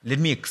 Let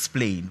me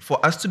explain. For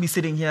us to be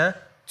sitting here,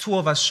 two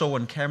of us show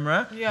on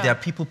camera, there are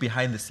people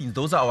behind the scenes.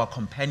 Those are our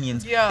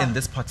companions in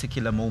this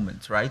particular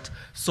moment, right?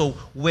 So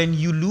when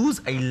you lose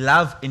a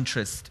love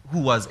interest who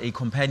was a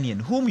companion,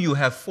 whom you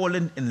have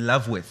fallen in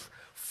love with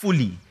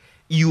fully,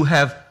 you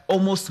have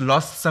almost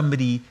lost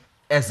somebody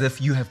as if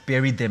you have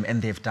buried them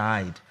and they've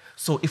died.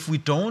 So if we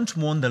don't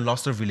mourn the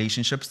loss of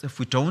relationships, if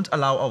we don't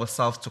allow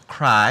ourselves to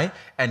cry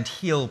and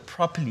heal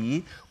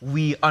properly,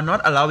 we are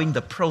not allowing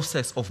the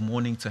process of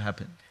mourning to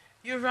happen.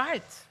 You're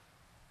right.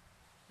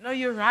 No,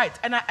 you're right.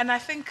 And I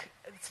think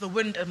it's the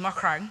wind, I'm not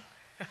crying.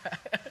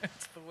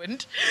 It's the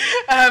wind.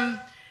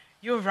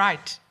 You're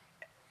right.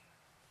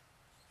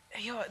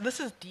 Yo, this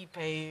is deep,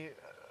 eh?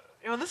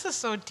 Yo, this is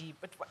so deep.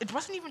 It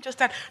wasn't even just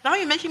that. Now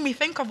you're making me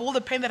think of all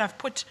the pain that I've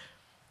put.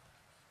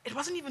 It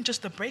wasn't even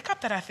just the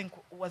breakup that I think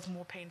was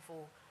more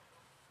painful.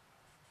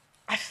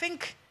 I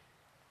think...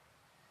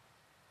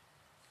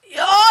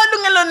 Yo,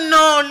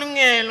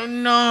 Lungelo,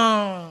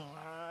 no.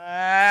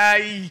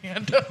 I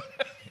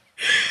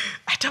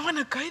don't want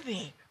to go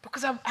there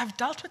because I've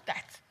dealt with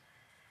that.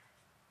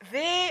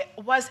 There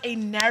was a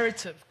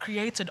narrative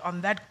created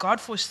on that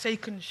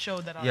godforsaken show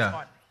that I was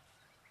on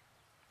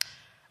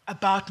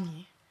about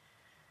me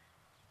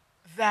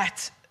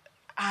that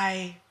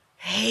I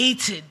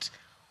hated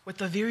with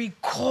the very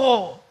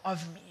core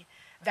of me,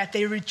 that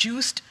they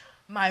reduced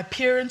my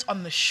appearance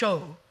on the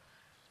show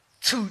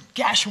to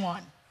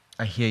Gashwan.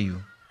 I hear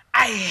you.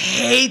 I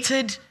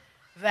hated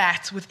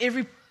that with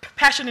every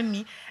passion in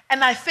me,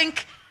 and I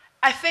think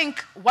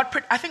what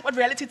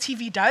reality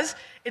TV does,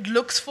 it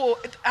looks for.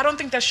 I don't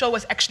think that show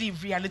was actually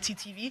reality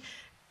TV,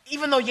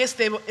 even though yes,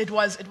 it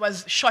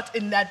was shot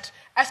in that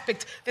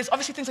aspect. There's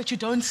obviously things that you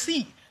don't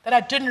see that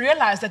I didn't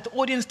realize that the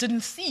audience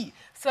didn't see.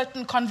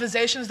 Certain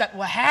conversations that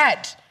were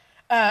had,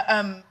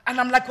 and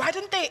I'm like, why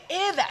didn't they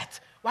air that?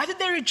 Why did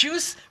they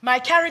reduce my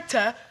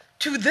character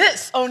to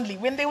this only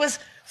when there was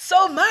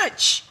so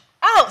much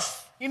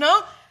else, you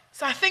know?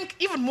 So I think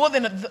even more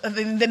than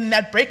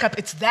that breakup,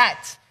 it's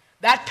that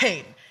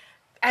pain.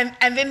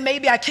 And then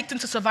maybe I kicked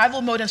into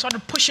survival mode and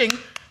started pushing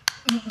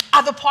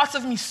other parts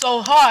of me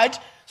so hard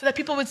so that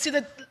people would see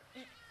that,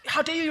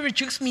 how dare you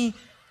reduce me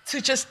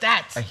to just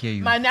that? I hear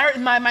you. My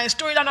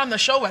storyline on the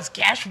show was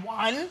Gash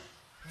 1?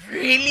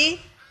 Really?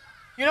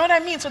 You know what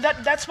I mean? So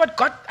that's what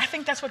I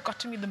think that's what got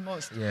to me the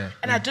most. Yeah,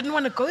 and I didn't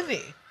want to go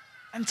there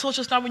until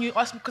just now when you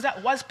asked me, because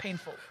that was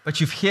painful. But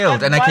you've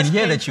healed, That and I can was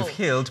hear that painful. you've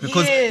healed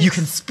because Yes. you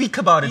can speak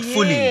about it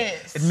fully.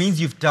 Yes. It means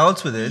you've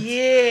dealt with it.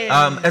 Yes.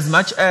 As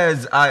much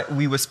as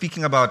we were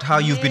speaking about how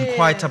you've been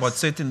quiet about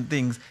certain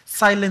things,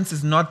 silence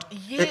is not.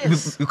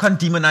 Yes. You can't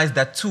demonize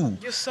that too.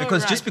 You're so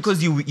because just right.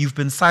 because you've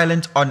been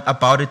silent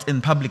about it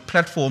in public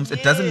platforms,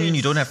 it doesn't mean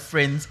you don't have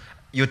friends,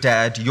 your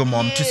dad, your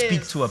mom to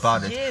speak to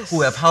about it, Yes.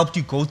 who have helped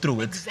you go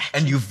through it, Exactly.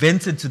 and you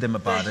vented to them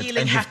about it,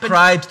 healing and you've happened.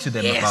 cried to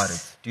them Yes. about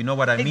it. Do you know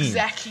what I mean?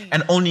 Exactly.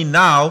 And only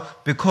now,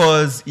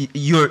 because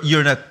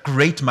you're in a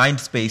great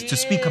mind space to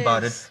speak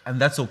about it, Yes. and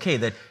that's okay,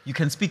 that you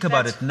can speak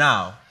about That's- it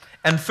now.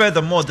 And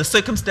furthermore, the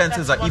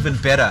circumstances That's are even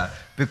wonderful. better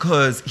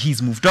because he's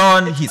moved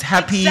on, he's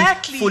happy,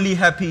 Exactly. fully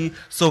happy,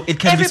 so it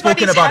can be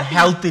spoken Everybody's about happy.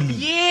 healthily.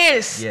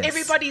 Yes. Yes.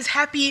 Everybody's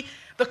happy.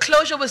 The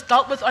closure was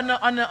dealt with on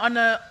not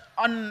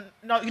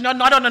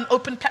on an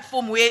open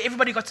platform where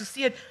everybody got to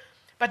see it.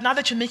 But now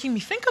that you're making me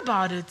think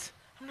about it,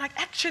 I'm like,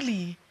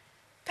 actually,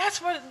 that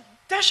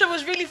shit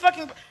was really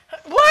fucking.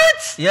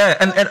 What? Yeah,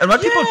 and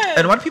what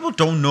Yeah. people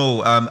don't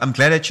know, I'm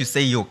glad that you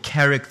say your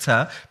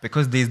character,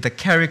 because there's the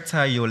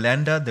character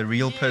Yolanda, the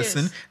real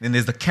person, then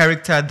there's the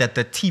character that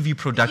the TV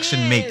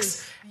production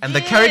makes. And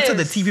the character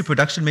the TV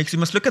production makes, you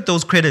must look at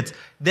those credits.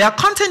 They are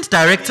content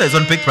directors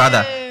on Big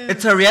Brother.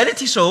 It's a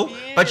reality show,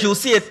 but you'll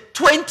see it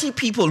 20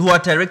 people who are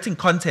directing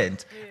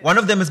content. One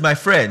of them is my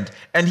friend,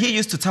 and he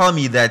used to tell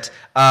me that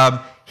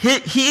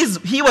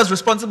he was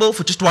responsible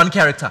for just one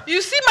character.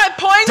 You see my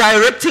point?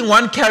 Directing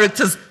one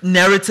character's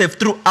narrative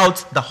throughout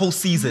the whole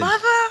season.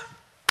 Mother.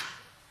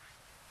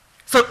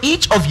 So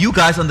each of you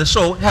guys on the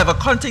show have a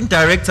content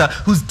director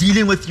who's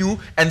dealing with you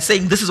and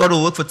saying this is what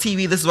will work for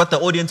TV, this is what the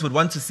audience would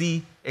want to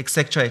see,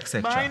 etc.,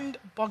 etc.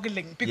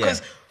 Mind-boggling.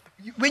 Because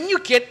when you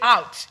get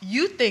out,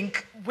 you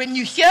think, when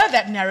you hear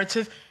that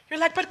narrative, you're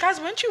like, but guys,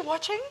 weren't you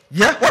watching?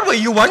 Yeah, what were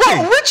you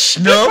watching? Which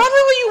No. Big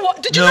Brother were you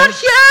watching? Did you No. not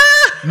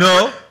hear?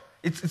 No,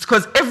 it's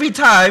because every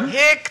time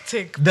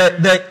Hectic.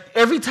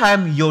 every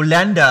time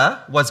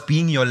Yolanda was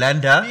being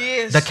Yolanda,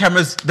 Yes. the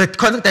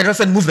content director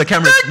said move the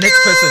cameras.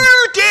 Next person.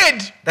 You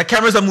did. The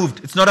cameras are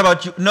moved. It's not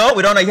about you. No,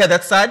 we don't want to hear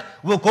that side.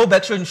 We'll go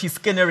back to her and she's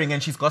skinnering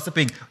and she's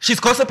gossiping. She's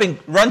gossiping.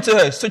 Run to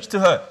her. Switch to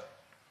her.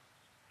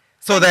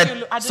 So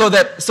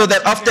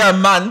that after a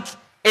month,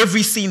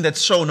 every scene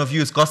that's shown of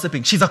you is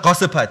gossiping. She's a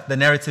gossiper. The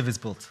narrative is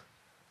built.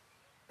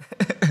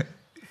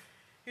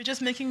 You're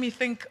just making me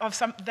think of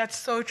that's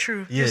so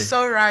true. Yeah. You're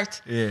so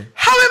right. Yeah.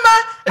 However,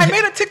 I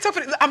made a TikTok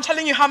video. I'm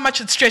telling you how much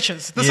it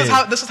stretches. This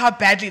is how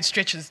badly it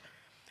stretches.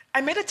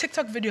 I made a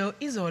TikTok video,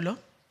 Izolo,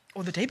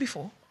 or the day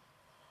before.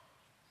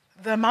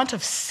 The amount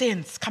of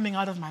sense coming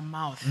out of my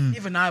mouth,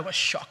 even I was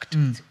shocked.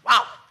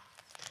 Wow.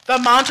 The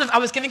amount of, I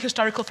was giving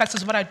historical facts,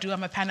 is what I do.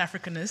 I'm a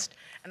Pan-Africanist,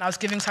 and I was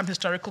giving some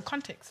historical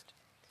context.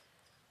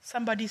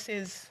 Somebody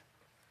says,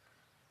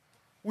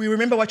 we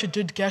remember what you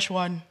did,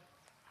 Gashwan.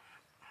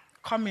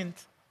 Comment.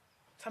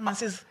 Someone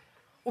says,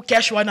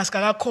 Gashwan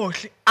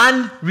askakakhohle.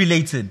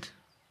 Unrelated.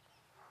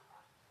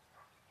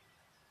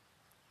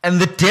 And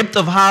the depth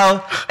of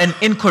how an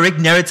incorrect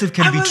narrative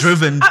can be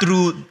driven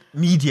through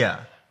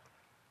media.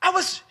 I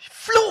was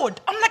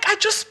floored. I'm like, I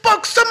just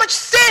spoke so much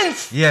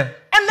sense. Yeah.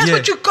 And that's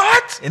what you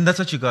got? And that's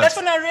what you got. That's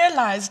when I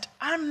realized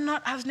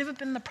I've never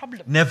been the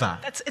problem. Never.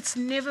 It's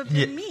never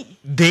been me.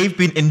 They've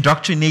been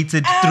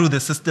indoctrinated through the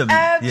system.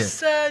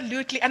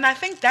 Absolutely. And I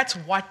think that's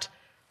what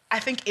I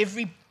think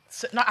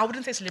I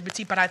wouldn't say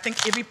celebrity, but I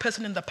think every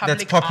person in the public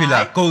that's popular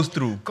eye goes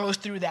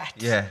through that.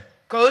 Yeah.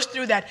 Goes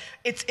through that.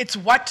 It's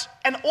what,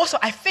 and also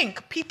I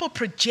think people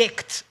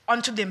project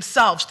onto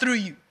themselves through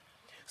you.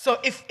 So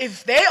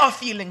if they are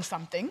feeling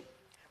something,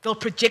 they'll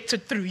project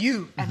it through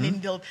you, and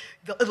then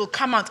it'll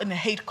come out in a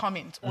hate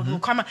comment, or it'll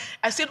come out.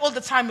 I see it all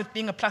the time with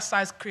being a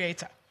plus-size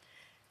creator.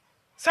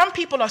 Some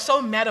people are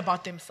so mad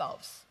about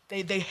themselves.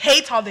 They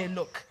hate how they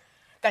look,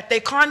 that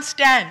they can't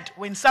stand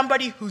when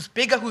somebody who's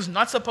bigger, who's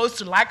not supposed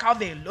to like how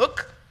they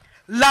look,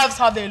 loves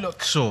how they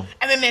look. Sure.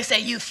 And then they say,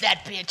 you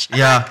fat bitch. I'm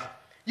Yeah. like,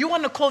 you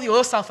want to call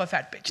yourself a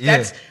fat bitch.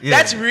 Yeah,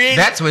 That's really...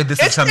 That's where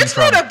this is coming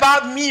from. It's not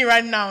about me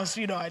right now,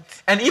 sweetheart.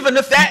 And even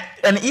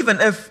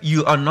if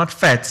you are not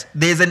fat,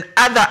 there's an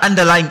other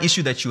underlying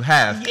issue that you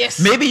have. Yes.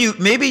 Maybe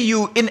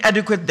you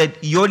inadequate,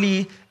 that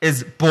Yoli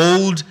is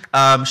bold,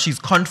 she's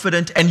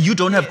confident, and you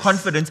don't have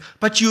confidence,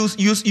 but you're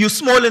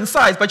small in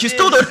size, but you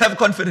still don't have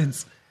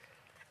confidence.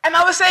 And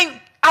I was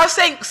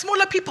saying,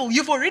 smaller people,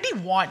 you've already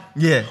won.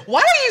 Yeah. Why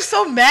are you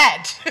so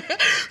mad?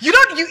 You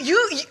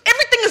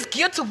everything is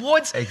geared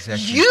towards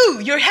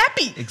you. You're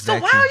happy. Exactly. So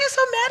why are you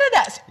so mad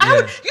at us?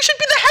 You should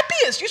be the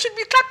happiest. You should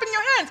be clapping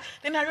your hands.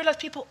 Then I realized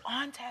people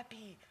aren't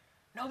happy.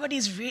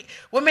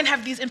 Women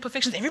have these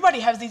imperfections. Everybody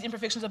has these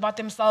imperfections about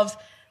themselves,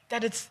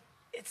 that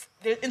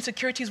their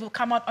insecurities will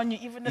come out on you,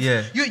 even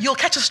if you'll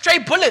catch a stray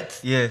bullet.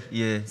 Yeah.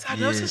 So I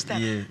noticed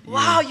that.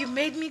 Wow, you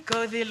made me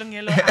go there,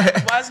 Lungelo.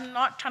 I was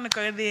not trying to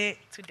go there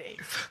today.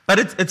 But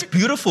it's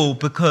beautiful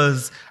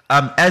because,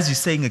 as you're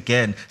saying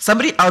again,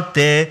 somebody out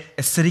there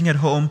is sitting at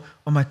home,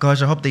 oh my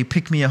gosh, I hope they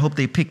pick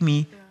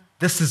me,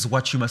 this is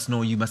what you must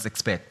know, you must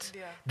expect.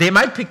 Yeah. They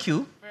might pick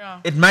you. Yeah.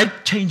 It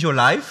might change your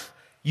life.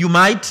 You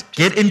might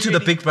get into the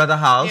ready. Big Brother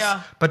house.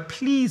 Yeah. But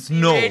please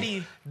Be know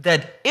ready.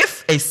 that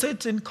if a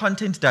certain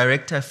content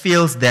director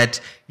feels that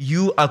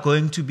you are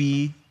going to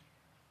be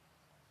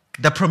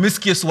the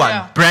promiscuous one,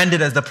 Yeah.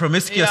 branded as the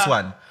promiscuous Yeah.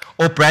 one,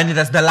 or branded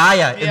as the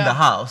liar in Yeah. the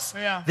house,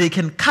 Yeah. they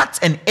can cut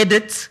and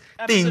edit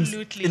things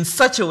Absolutely. in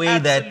such a way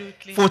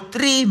Absolutely. that for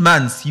 3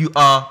 months you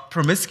are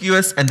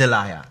promiscuous and a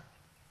liar.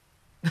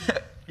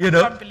 You I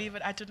know? can't believe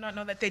it. I did not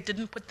know that they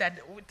didn't put that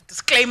with the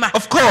disclaimer.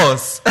 Of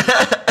course.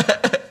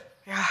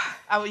 Yeah.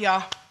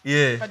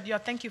 Yeah. But yeah,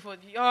 thank you for.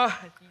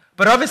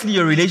 But obviously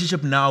your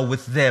relationship now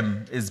with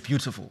them is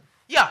beautiful.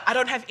 Yeah, I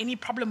don't have any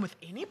problem with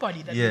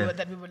anybody that, Yeah.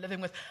 we were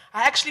living with.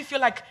 I actually feel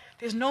like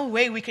there's no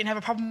way we can have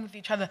a problem with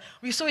each other.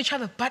 We saw each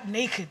other butt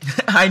naked.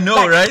 I know,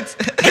 Like, right?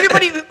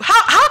 Everybody,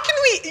 how can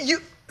we?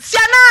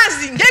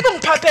 Siyanazi, ngeke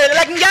ungiphathele,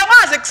 like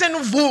ngiyakwazi ekuseni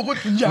uvuka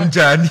ukuthi unjani.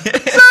 Unjani.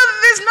 So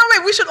there's no way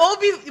we should all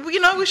be,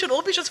 we should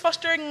all be just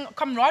fostering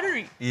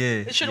camaraderie.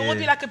 Yeah, It should all yeah.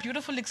 be like a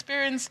beautiful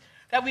experience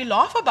that we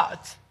laugh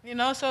about,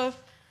 So,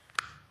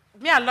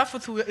 yeah, I laugh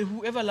with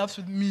whoever laughs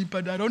with me,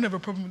 but I don't have a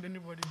problem with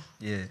anybody.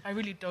 Yeah. I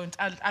really don't.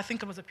 I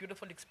think it was a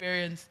beautiful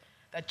experience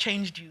that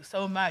changed you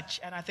so much,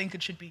 and I think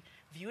it should be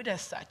viewed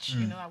as such.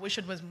 I wish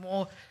it was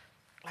more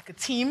like a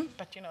team,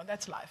 but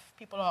that's life.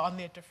 People are on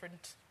their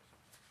different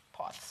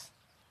paths.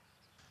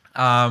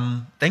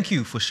 Thank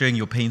you for sharing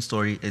your pain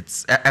story.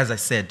 It's, as I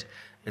said,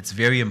 it's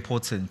very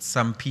important.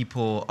 Some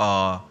people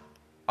are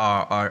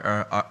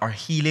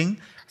healing.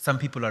 Some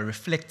people are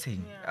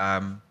reflecting.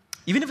 Yeah.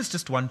 Even if it's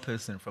just one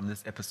person from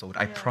this episode,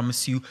 I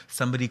promise you,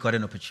 somebody got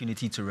an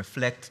opportunity to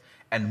reflect,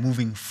 and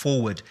moving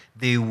forward,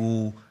 they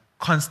will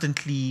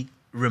constantly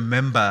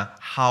remember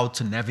how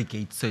to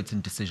navigate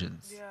certain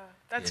decisions. Yeah,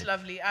 that's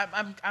lovely.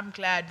 I'm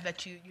glad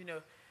that you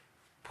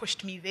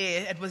pushed me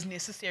there. It was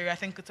necessary. I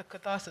think it's a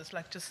catharsis,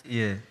 like just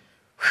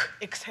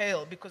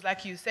exhale, because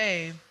like you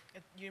say,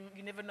 you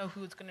never know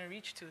who it's going to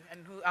reach to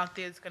and who out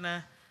there is going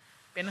to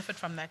benefit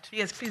from that.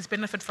 Yes, please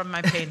benefit from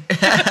my pain.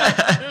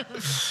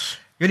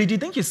 Yoli, do you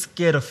think you're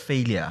scared of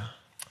failure?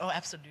 Oh,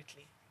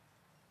 absolutely.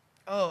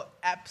 Oh,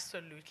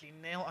 absolutely.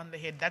 Nail on the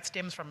head. That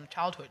stems from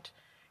childhood.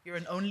 You're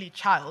an only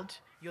child.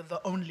 You're the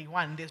only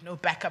one. There's no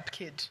backup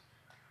kid.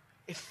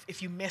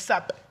 If you mess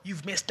up,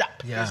 you've messed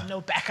up. Yeah. There's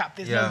no backup.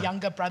 There's Yeah. no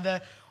younger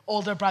brother,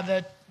 older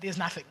brother. There's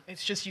nothing.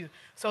 It's just you.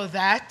 So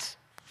that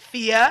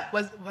fear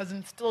was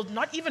instilled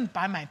not even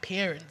by my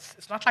parents.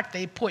 It's not like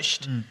they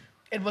pushed.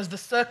 It was the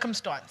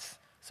circumstance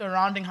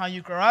surrounding how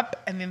you grow up,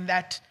 and then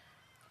that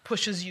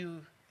pushes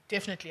you.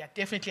 Definitely.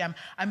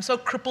 I'm so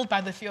crippled by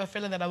the fear of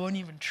failure that I won't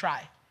even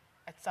try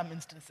at some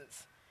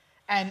instances.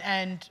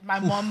 And my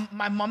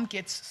mom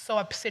gets so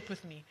upset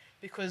with me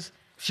because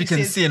She can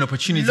says, see an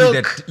opportunity "Look,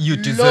 that you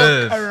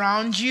deserve." Look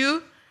around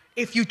you.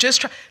 If you just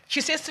try.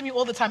 She says to me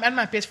all the time, and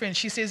my best friend,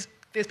 she says,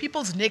 there's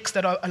people's necks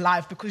that are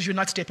alive because you're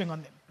not stepping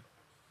on them.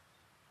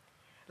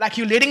 Like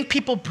you're letting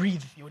people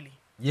breathe, Yoli.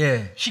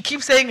 Yeah. She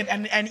keeps saying it,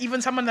 and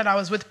even someone that I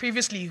was with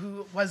previously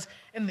who was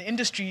in the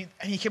industry,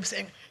 and he kept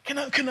saying, can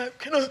I?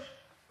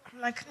 I'm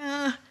like,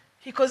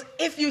 he goes,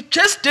 if you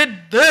just did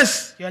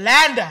this,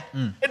 Yolanda,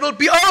 it will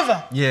be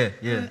over. Yeah.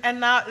 And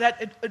now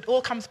that it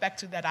all comes back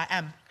to that I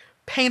am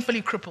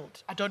painfully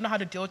crippled. I don't know how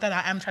to deal with that.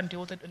 I am trying to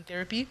deal with it in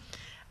therapy.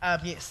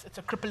 Yes, it's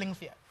a crippling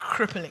fear.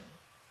 Crippling.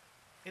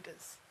 It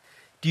is.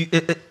 Do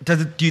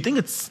you think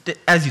it's,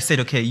 as you said,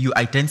 okay, you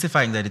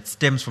identifying that it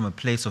stems from a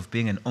place of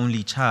being an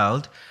only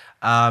child?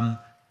 I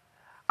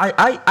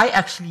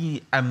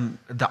actually am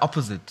the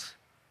opposite.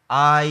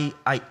 I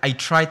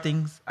try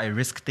things, I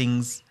risk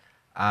things.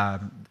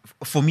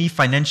 For me,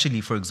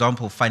 financially, for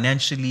example,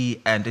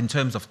 and in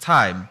terms of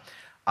time,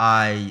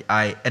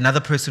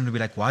 another person would be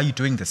like, why are you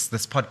doing this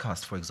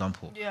podcast, for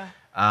example? Yeah.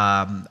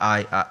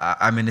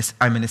 I'm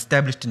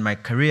established in my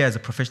career as a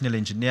professional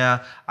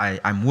engineer.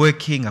 I'm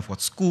working. I've got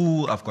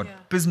school. I've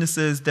got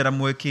businesses that I'm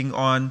working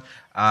on.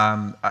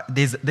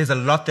 There's a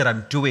lot that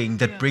I'm doing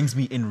that brings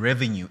me in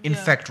revenue. In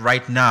fact,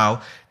 right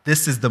now,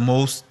 this is the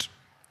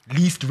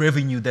least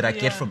revenue that I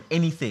get from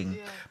anything.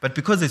 Yeah. But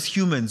because as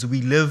humans,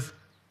 we live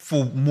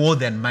for more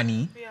than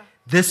money. Yeah.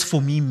 This for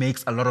me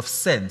makes a lot of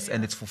sense,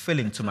 and it's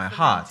fulfilling to my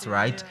heart,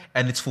 right? yeah.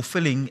 And it's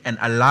fulfilling and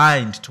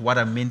aligned to what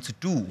I'm meant to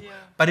do. Yeah.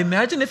 But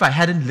imagine if I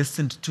hadn't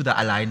listened to the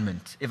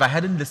alignment, if I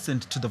hadn't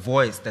listened to the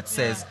voice that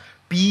says,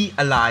 be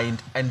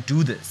aligned and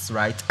do this,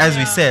 right? As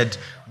we said,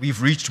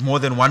 we've reached more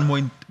than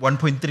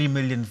 1.3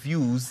 million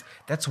views.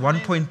 That's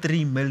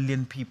 1.3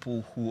 million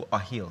people who are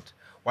healed,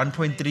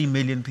 1.3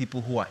 million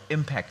people who are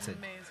impacted.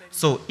 Amazing.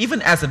 So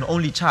even as an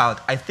only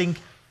child, I think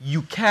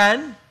you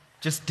can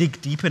just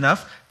dig deep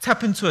enough,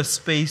 tap into a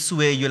space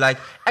where you're like,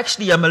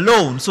 actually, I'm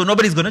alone, so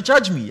nobody's going to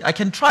judge me. I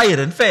can try it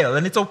and fail,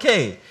 and it's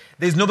okay.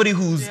 There's nobody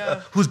who's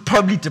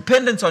probably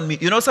dependent on me.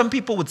 You know, some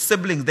people with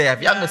siblings, they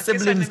have younger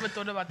siblings.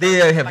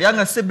 They have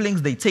younger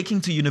siblings, they're taking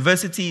to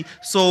university,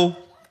 so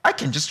I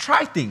can just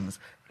try things.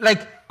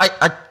 Like,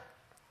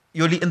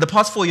 Yoli, in the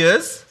past 4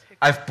 years,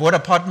 I've bought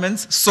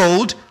apartments,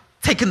 sold,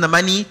 taken the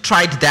money,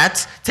 tried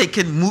that,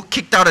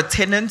 kicked out a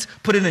tenant,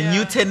 put in a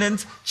new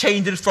tenant,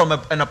 changed it from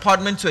an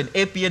apartment to an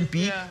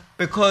Airbnb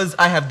because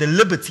I have the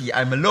liberty.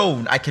 I'm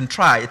alone. I can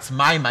try. It's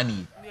my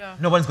money. Yeah.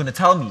 No one's going to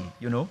tell me,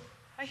 you know?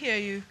 I hear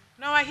you.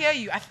 No, I hear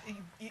you.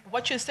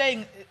 What you're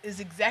saying is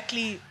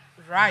exactly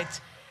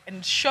right,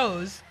 and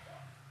shows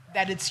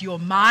that it's your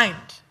mind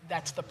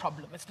that's the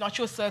problem. It's not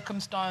your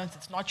circumstance.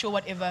 It's not your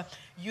whatever.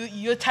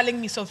 You're telling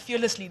me so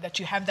fearlessly that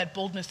you have that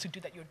boldness to do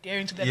that. You're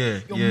daring to do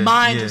that. Your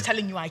mind is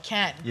telling you I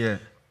can. Yeah.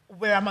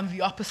 Where I'm on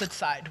the opposite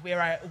side,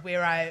 where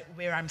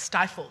I'm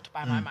stifled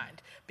by my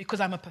mind because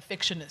I'm a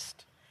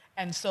perfectionist.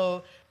 And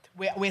so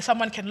where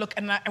someone can look,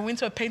 and I went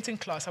to a painting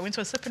class. I went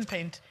to a sip and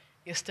paint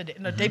yesterday,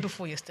 no, day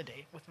before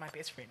yesterday with my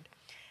best friend.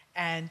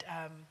 And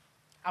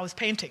I was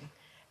painting.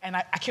 And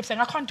I kept saying,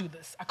 I can't do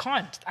this. I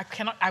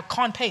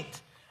can't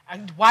paint.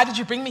 And why did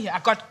you bring me here? I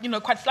got,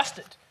 quite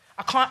flustered.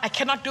 I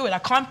cannot do it. I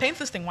can't paint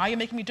this thing. Why are you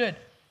making me do it?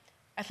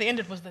 At the end,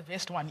 it was the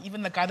best one.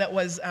 Even the guy that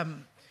was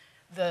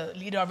the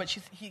leader of it,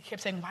 he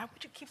kept saying, why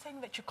would you keep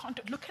saying that you can't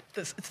do it? Look at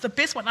this. It's the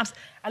best one.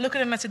 I look at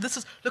it and I said,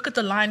 look at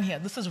the line here.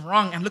 This is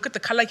wrong. And look at the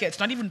color here. It's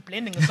not even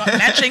blending. It's not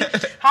matching.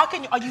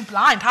 Are you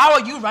blind? How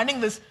are you running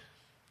this?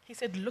 He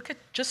said,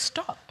 just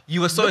stop.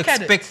 You were so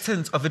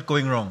expectant of it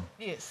going wrong.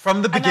 Yes.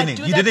 From the beginning.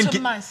 And I do that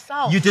to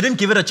myself. You didn't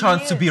give it a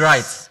chance to be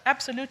right.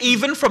 Absolutely.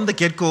 Even from the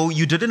get-go,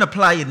 you didn't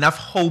apply enough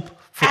hope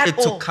for it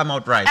to come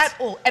out right. At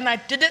all. And I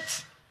did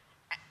it,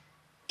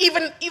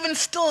 even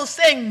still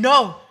saying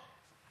no.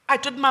 I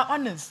did my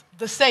honors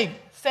the same.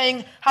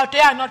 Saying, how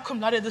dare I not cum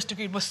laude this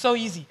degree? It was so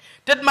easy.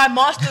 Did my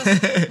master's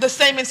the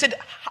same and said,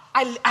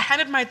 I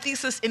handed my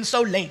thesis in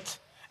so late.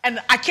 And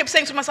I kept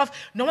saying to myself,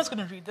 no one's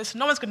going to read this.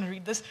 No one's going to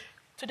read this.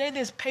 Today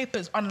there's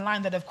papers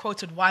online that have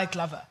quoted Y.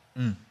 Glover.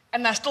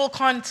 And I still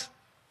can't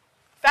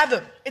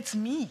fathom. It's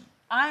me.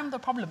 I'm the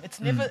problem. It's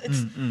never,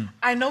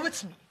 I know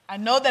it's me. I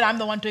know that I'm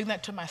the one doing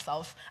that to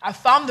myself. I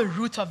found the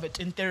root of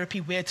it in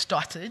therapy where it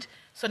started.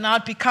 So now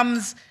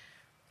it's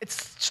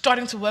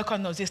starting to work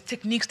on those. There's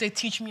techniques they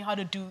teach me how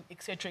to do,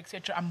 etc.,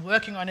 etc. I'm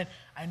working on it.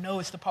 I know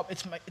it's the problem.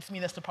 It's me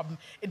that's the problem.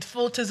 It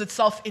filters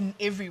itself in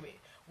every way.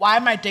 Why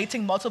am I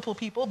dating multiple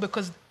people?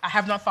 Because I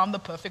have not found the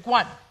perfect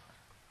one.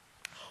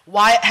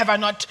 Why have I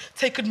not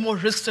taken more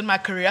risks in my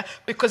career?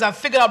 Because I've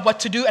figured out what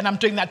to do and I'm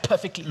doing that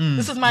perfectly.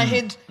 This is my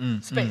head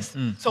space.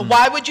 So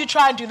why would you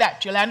try and do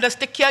that? Yolanda,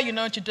 stick here, you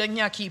know what you're doing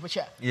here, keep it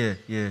here.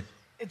 Yeah.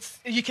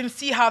 You can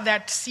see how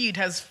that seed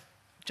has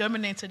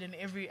germinated in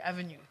every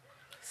avenue.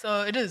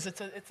 So it is.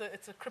 It's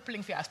a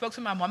crippling fear. I spoke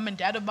to my mom and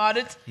dad about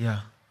it. Yeah.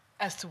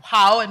 As to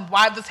how and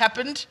why this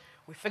happened.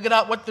 We figured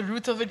out what the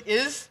root of it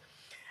is.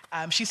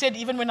 She said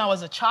even when I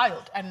was a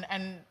child,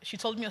 and she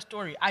told me a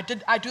story. I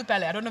do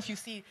ballet. I don't know if you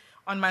see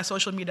on my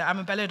social media. I'm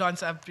a ballet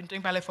dancer. I've been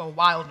doing ballet for a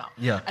while now.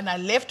 Yeah. And I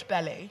left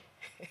ballet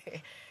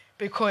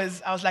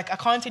because I was like, I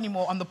can't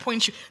anymore on the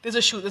point shoe. There's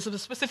a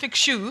specific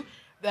shoe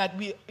that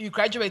you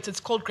graduate. It's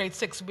called grade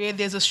 6, where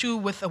there's a shoe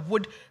with a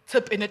wood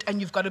tip in it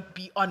and you've got to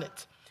be on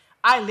it.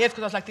 I left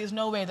because I was like, there's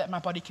no way that my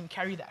body can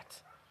carry that.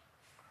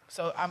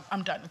 So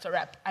I'm done. It's a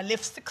wrap. I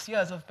left 6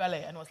 years of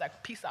ballet and was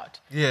like, peace out.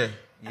 Yeah.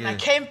 And I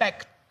came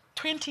back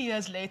 20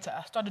 years later.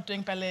 I started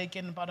doing ballet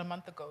again about a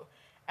month ago.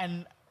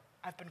 And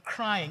I've been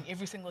crying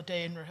every single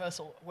day in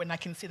rehearsal when I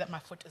can see that my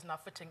foot is now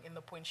fitting in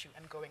the point shoe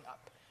and going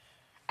up.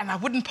 And I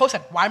wouldn't post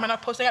it. Why am I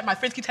not posting it? My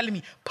friends keep telling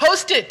me,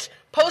 post it.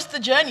 Post the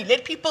journey.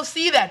 Let people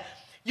see that.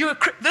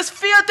 This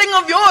fear thing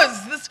of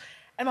yours.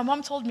 And my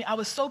mom told me I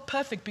was so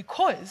perfect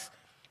because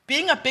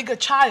being a bigger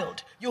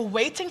child, you're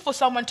waiting for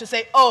someone to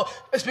say, oh,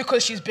 it's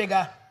because she's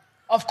bigger.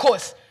 Of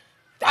course.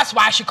 That's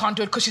why she can't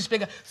do it, because she's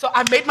bigger. So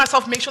I made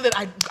myself make sure that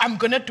I'm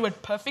going to do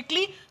it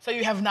perfectly so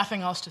you have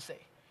nothing else to say.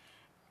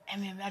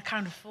 And then that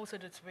kind of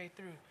filtered its way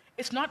through.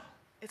 It's not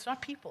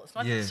people. It's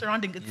not the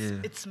surrounding.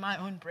 It's my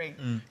own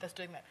brain that's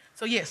doing that.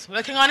 So yes,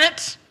 working on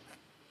it.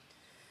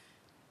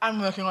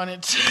 I'm working on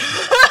it.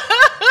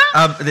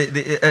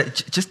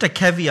 Just a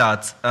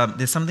caveat.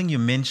 There's something you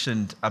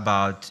mentioned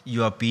about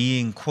you are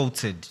being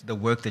quoted, the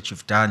work that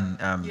you've done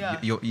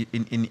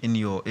in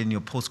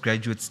your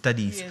postgraduate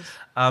studies. Yes.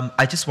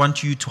 I just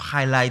want you to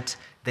highlight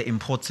the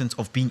importance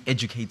of being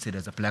educated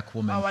as a black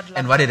woman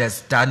and what it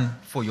has done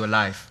for your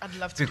life. I'd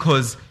love to.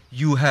 Because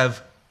you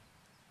have,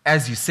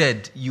 as you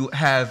said, you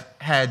have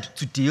had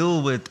to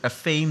deal with a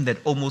fame that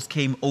almost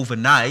came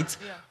overnight.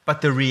 Yeah.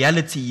 But the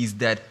reality is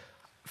that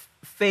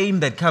fame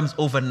that comes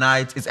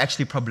overnight is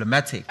actually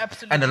problematic.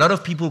 Absolutely. And a lot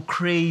of people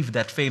crave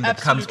that fame that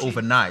comes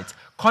overnight.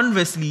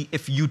 Conversely,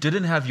 if you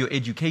didn't have your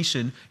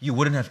education, you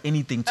wouldn't have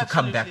anything to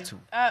come back to.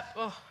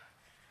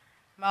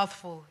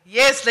 Mouthful.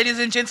 Yes, ladies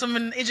and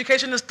gentlemen,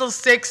 education is still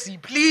sexy.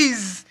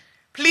 Please,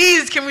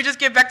 can we just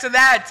get back to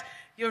that?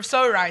 You're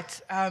so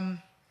right.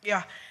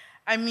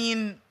 I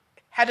mean,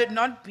 had it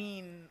not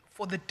been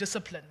for the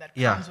discipline that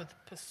comes with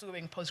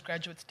pursuing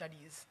postgraduate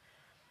studies,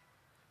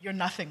 you're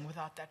nothing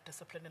without that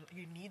discipline.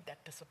 You need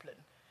that discipline.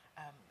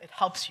 It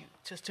helps you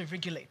just to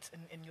regulate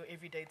in your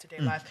everyday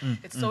life.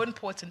 It's so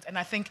important. And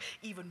I think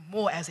even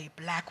more as a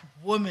black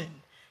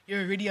woman,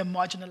 you're already a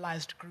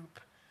marginalized group.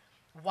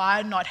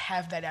 Why not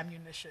have that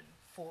ammunition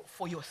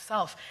for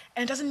yourself.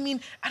 And it doesn't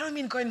mean, I don't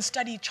mean go and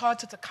study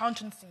chartered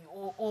accountancy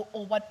or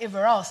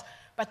whatever else,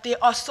 but there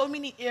are so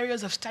many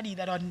areas of study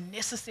that are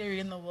necessary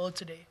in the world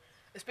today,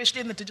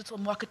 especially in the digital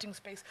marketing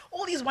space.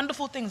 All these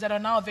wonderful things that are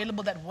now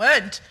available that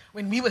weren't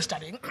when we were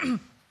studying.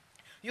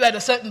 You had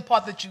a certain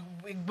path that you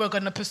were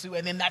going to pursue,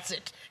 and then that's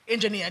it.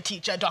 Engineer,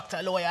 teacher,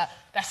 doctor, lawyer,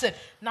 that's it.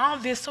 Now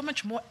there's so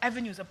much more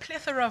avenues, a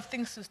plethora of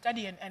things to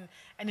study and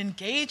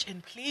engage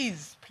in.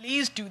 Please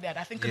do that.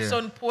 I think it's so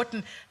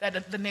important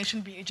that the nation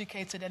be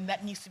educated, and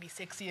that needs to be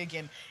sexy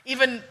again.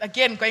 Even,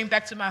 again, going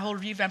back to my whole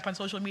revamp on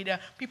social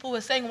media, people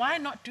were saying, why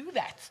not do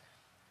that?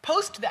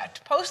 Post that.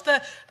 Post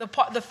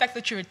the fact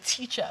that you're a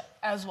teacher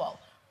as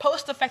well.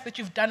 Post the fact that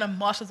you've done a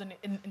master's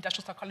in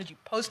industrial psychology.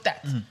 Post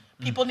that.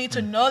 People need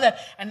to know that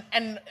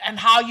and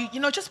how you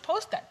just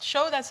post that.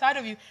 Show that side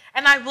of you.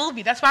 And I will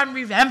be. That's why I'm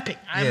revamping.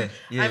 I'm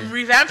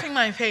revamping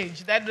my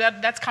page.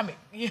 That's coming.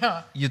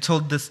 Yeah. You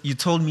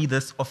told me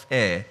this off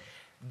air,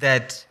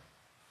 that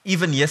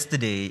even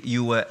yesterday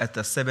you were at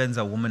the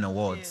Sebenza Women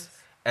Awards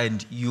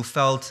and you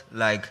felt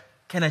like,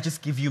 can I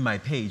just give you my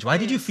page? Why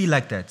did you feel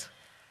like that?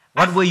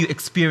 What were you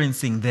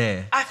experiencing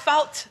there? I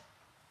felt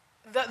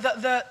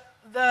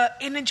the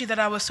energy that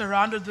I was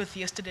surrounded with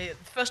yesterday.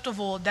 First of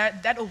all,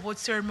 that award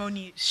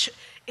ceremony,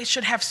 it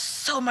should have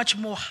so much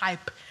more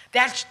hype.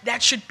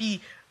 That should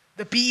be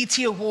the BET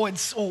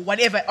Awards or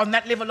whatever, on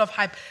that level of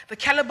hype. The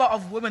caliber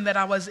of women that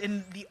I was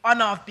in the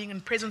honor of being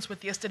in presence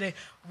with yesterday,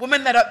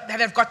 women that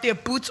have got their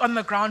boots on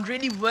the ground,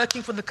 really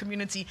working for the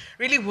community,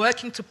 really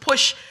working to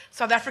push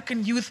South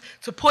African youth,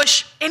 to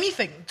push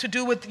anything to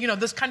do with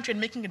this country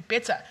and making it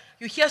better.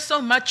 You hear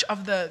so much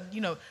of the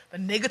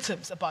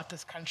negatives about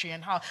this country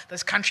and how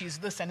this country is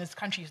this and this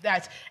country is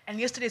that. And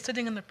yesterday,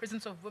 sitting in the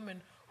presence of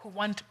women who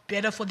want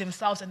better for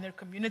themselves and their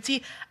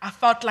community, I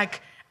felt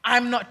like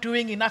I'm not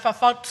doing enough. I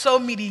felt so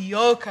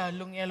mediocre,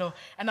 Lungelo.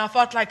 And I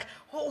felt like,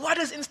 what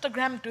is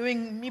Instagram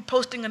doing? Me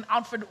posting an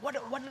outfit.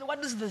 What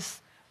is this?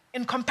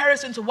 In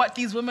comparison to what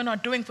these women are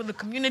doing for the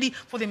community,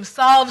 for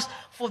themselves,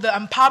 for the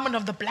empowerment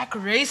of the black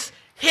race.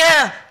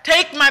 Here,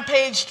 take my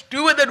page.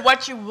 Do with it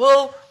what you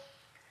will.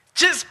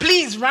 Just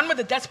please run with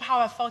it. That's how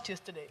I felt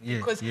yesterday.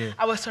 Because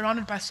I was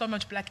surrounded by so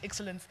much black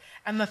excellence.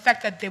 And the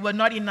fact that there were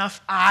not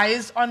enough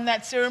eyes on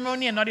that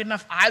ceremony and not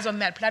enough eyes on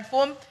that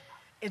platform,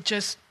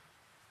 it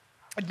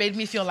made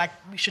me feel like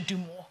we should do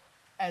more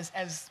as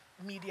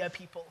media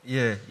people.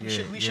 We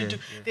should do.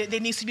 There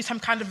needs to be some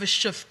kind of a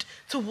shift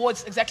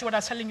towards exactly what I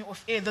was telling you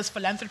off air, this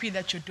philanthropy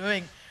that you're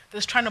doing,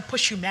 this trying to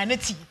push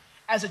humanity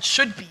as it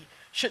should be.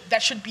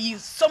 That should be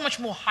so much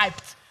more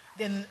hyped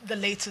than the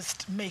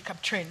latest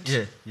makeup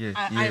trend.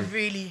 I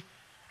really,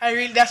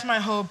 that's my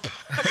hope.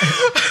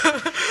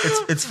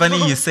 It's funny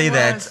you say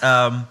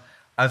that.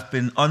 I've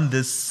been on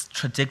this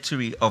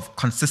trajectory of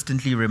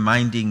consistently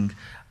reminding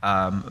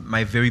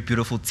my very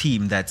beautiful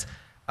team that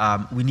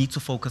we need to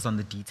focus on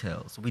the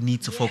details. We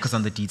need to focus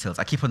on the details.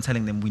 I keep on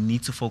telling them we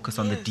need to focus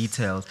on the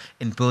details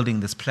in building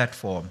this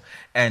platform.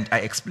 And I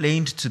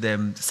explained to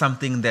them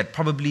something that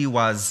probably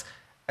was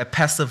a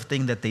passive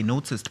thing that they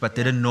noticed but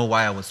didn't know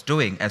why I was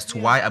doing, as to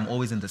why I'm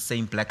always in the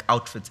same black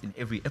outfits in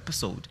every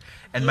episode.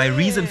 And my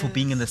reason for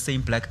being in the same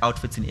black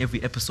outfits in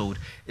every episode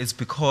is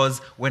because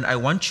when I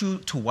want you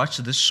to watch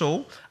this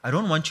show, I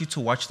don't want you to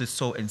watch this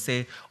show and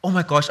say, oh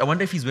my gosh, I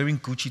wonder if he's wearing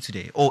Gucci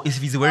today, or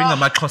if he's wearing a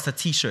Maxxosa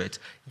t-shirt.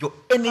 Your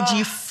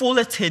energy, full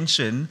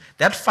attention,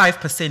 that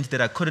 5% that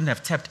I couldn't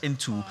have tapped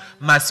into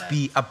must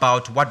be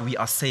about what we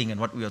are saying and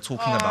what we are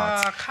talking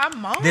about.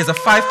 Come on. There's a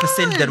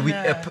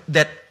 5%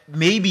 that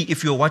maybe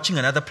if you're watching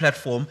another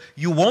platform,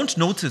 you won't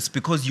notice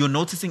because you're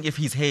noticing if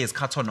his hair is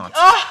cut or not.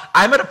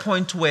 I'm at a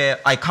point where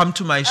I come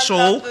to my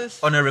show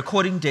on a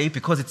recording day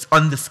because it's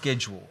on the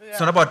schedule. It's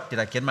not about, did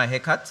I get my hair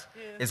cut?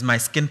 Is my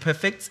skin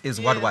perfect?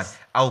 Is what?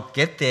 I'll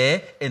get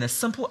there in a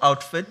simple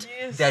outfit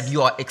that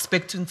you are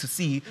expecting to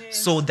see.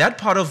 So that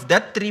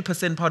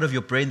 3% part of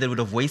your brain that would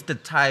have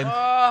wasted time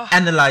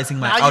analyzing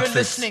my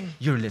outfits.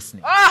 You're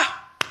listening.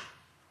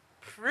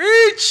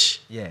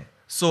 Preach. Yeah.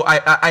 So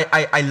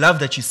I love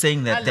that you're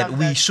saying that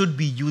we should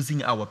be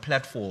using our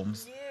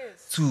platforms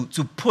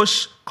to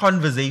push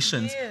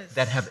conversations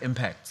that have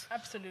impact.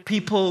 Absolutely.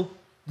 People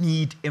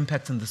need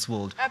impact in this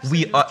world.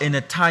 Absolutely. We are in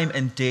a time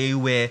and day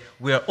where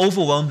we are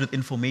overwhelmed with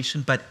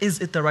information, but is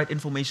it the right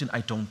information?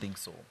 I don't think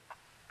so.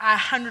 I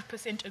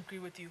 100% agree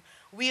with you.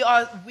 We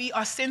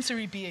are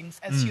sensory beings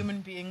as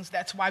human beings.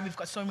 That's why we've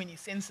got so many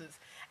senses.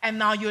 And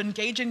now you're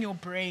engaging your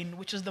brain,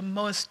 which is the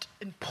most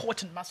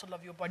important muscle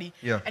of your body,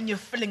 and you're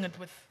filling it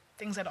with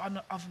things that are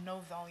of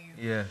no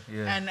value.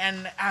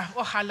 And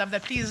I love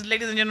that. Please,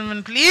 ladies and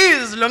gentlemen,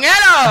 please, Lungelo.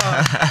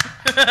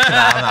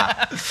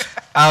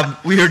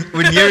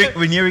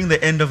 We're nearing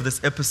the end of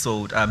this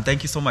episode.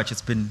 Thank you so much.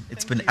 It's been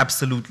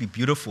absolutely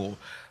beautiful.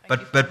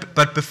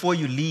 But before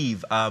you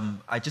leave,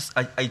 I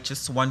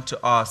just want to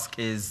ask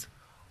is,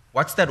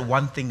 what's that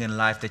one thing in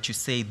life that you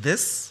say,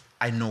 this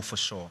I know for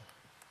sure?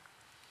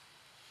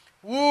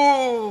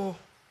 Ooh.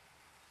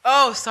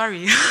 Oh,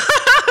 sorry.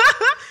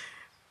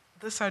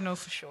 This I know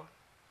for sure.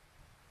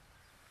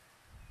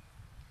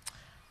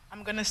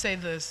 I'm going to say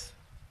this.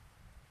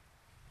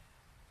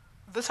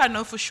 this I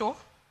know for sure,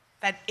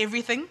 that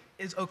everything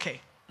is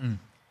okay.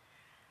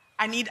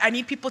 I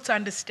need people to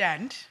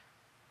understand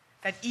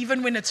that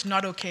even when it's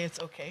not okay, it's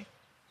okay.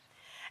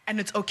 And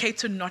it's okay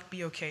to not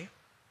be okay.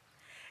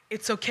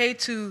 It's okay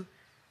to,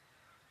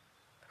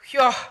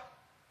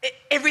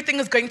 everything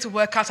is going to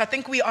work out. I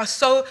think we are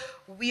so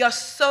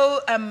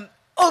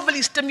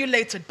overly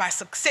stimulated by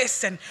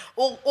success and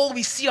all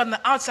we see on the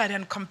outside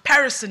and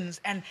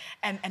comparisons and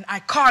I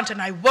can't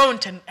and I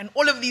won't and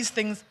all of these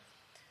things.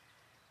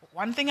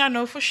 One thing I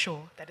know for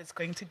sure, that it's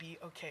going to be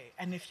okay.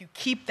 And if you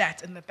keep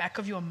that in the back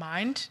of your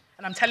mind,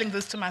 and I'm telling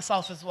this to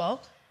myself as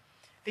well,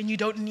 then you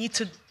don't need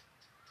to,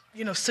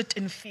 sit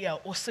in fear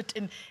or sit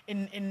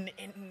in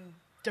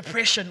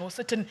depression or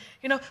sit in,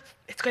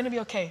 it's going to be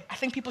okay. I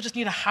think people just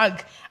need a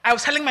hug. I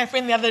was telling my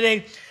friend the other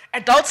day,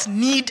 adults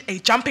need a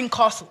jumping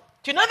castle.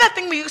 Do you know that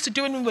thing we used to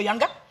do when we were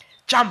younger?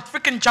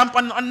 Freaking jump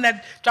on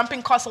that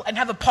jumping castle and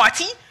have a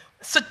party,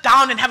 sit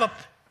down and have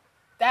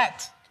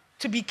that.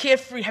 To be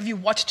carefree, have you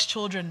watched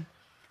children?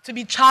 To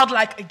be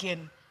childlike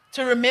again.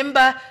 To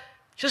remember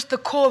just the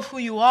core of who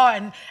you are.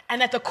 And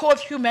at the core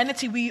of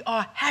humanity, we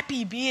are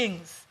happy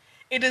beings.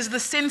 It is the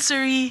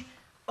sensory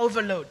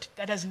overload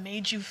that has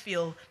made you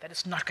feel that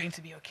it's not going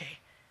to be okay.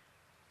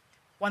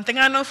 One thing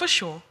I know for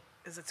sure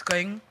is it's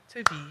going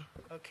to be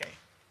okay.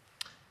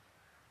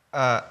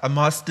 A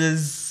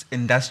master's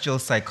industrial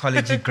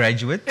psychology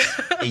graduate,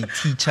 a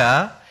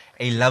teacher,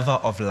 a lover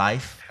of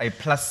life, a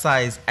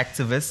plus-size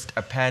activist,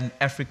 a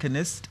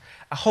pan-Africanist,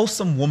 a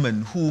wholesome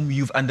woman whom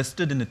you've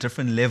understood in a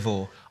different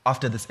level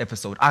after this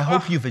episode. I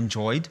hope you've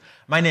enjoyed.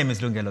 My name is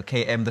Lungelo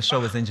KM. The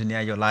show is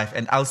Engineer Your Life,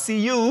 and I'll see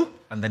you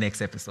on the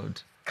next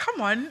episode.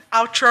 Come on,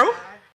 outro.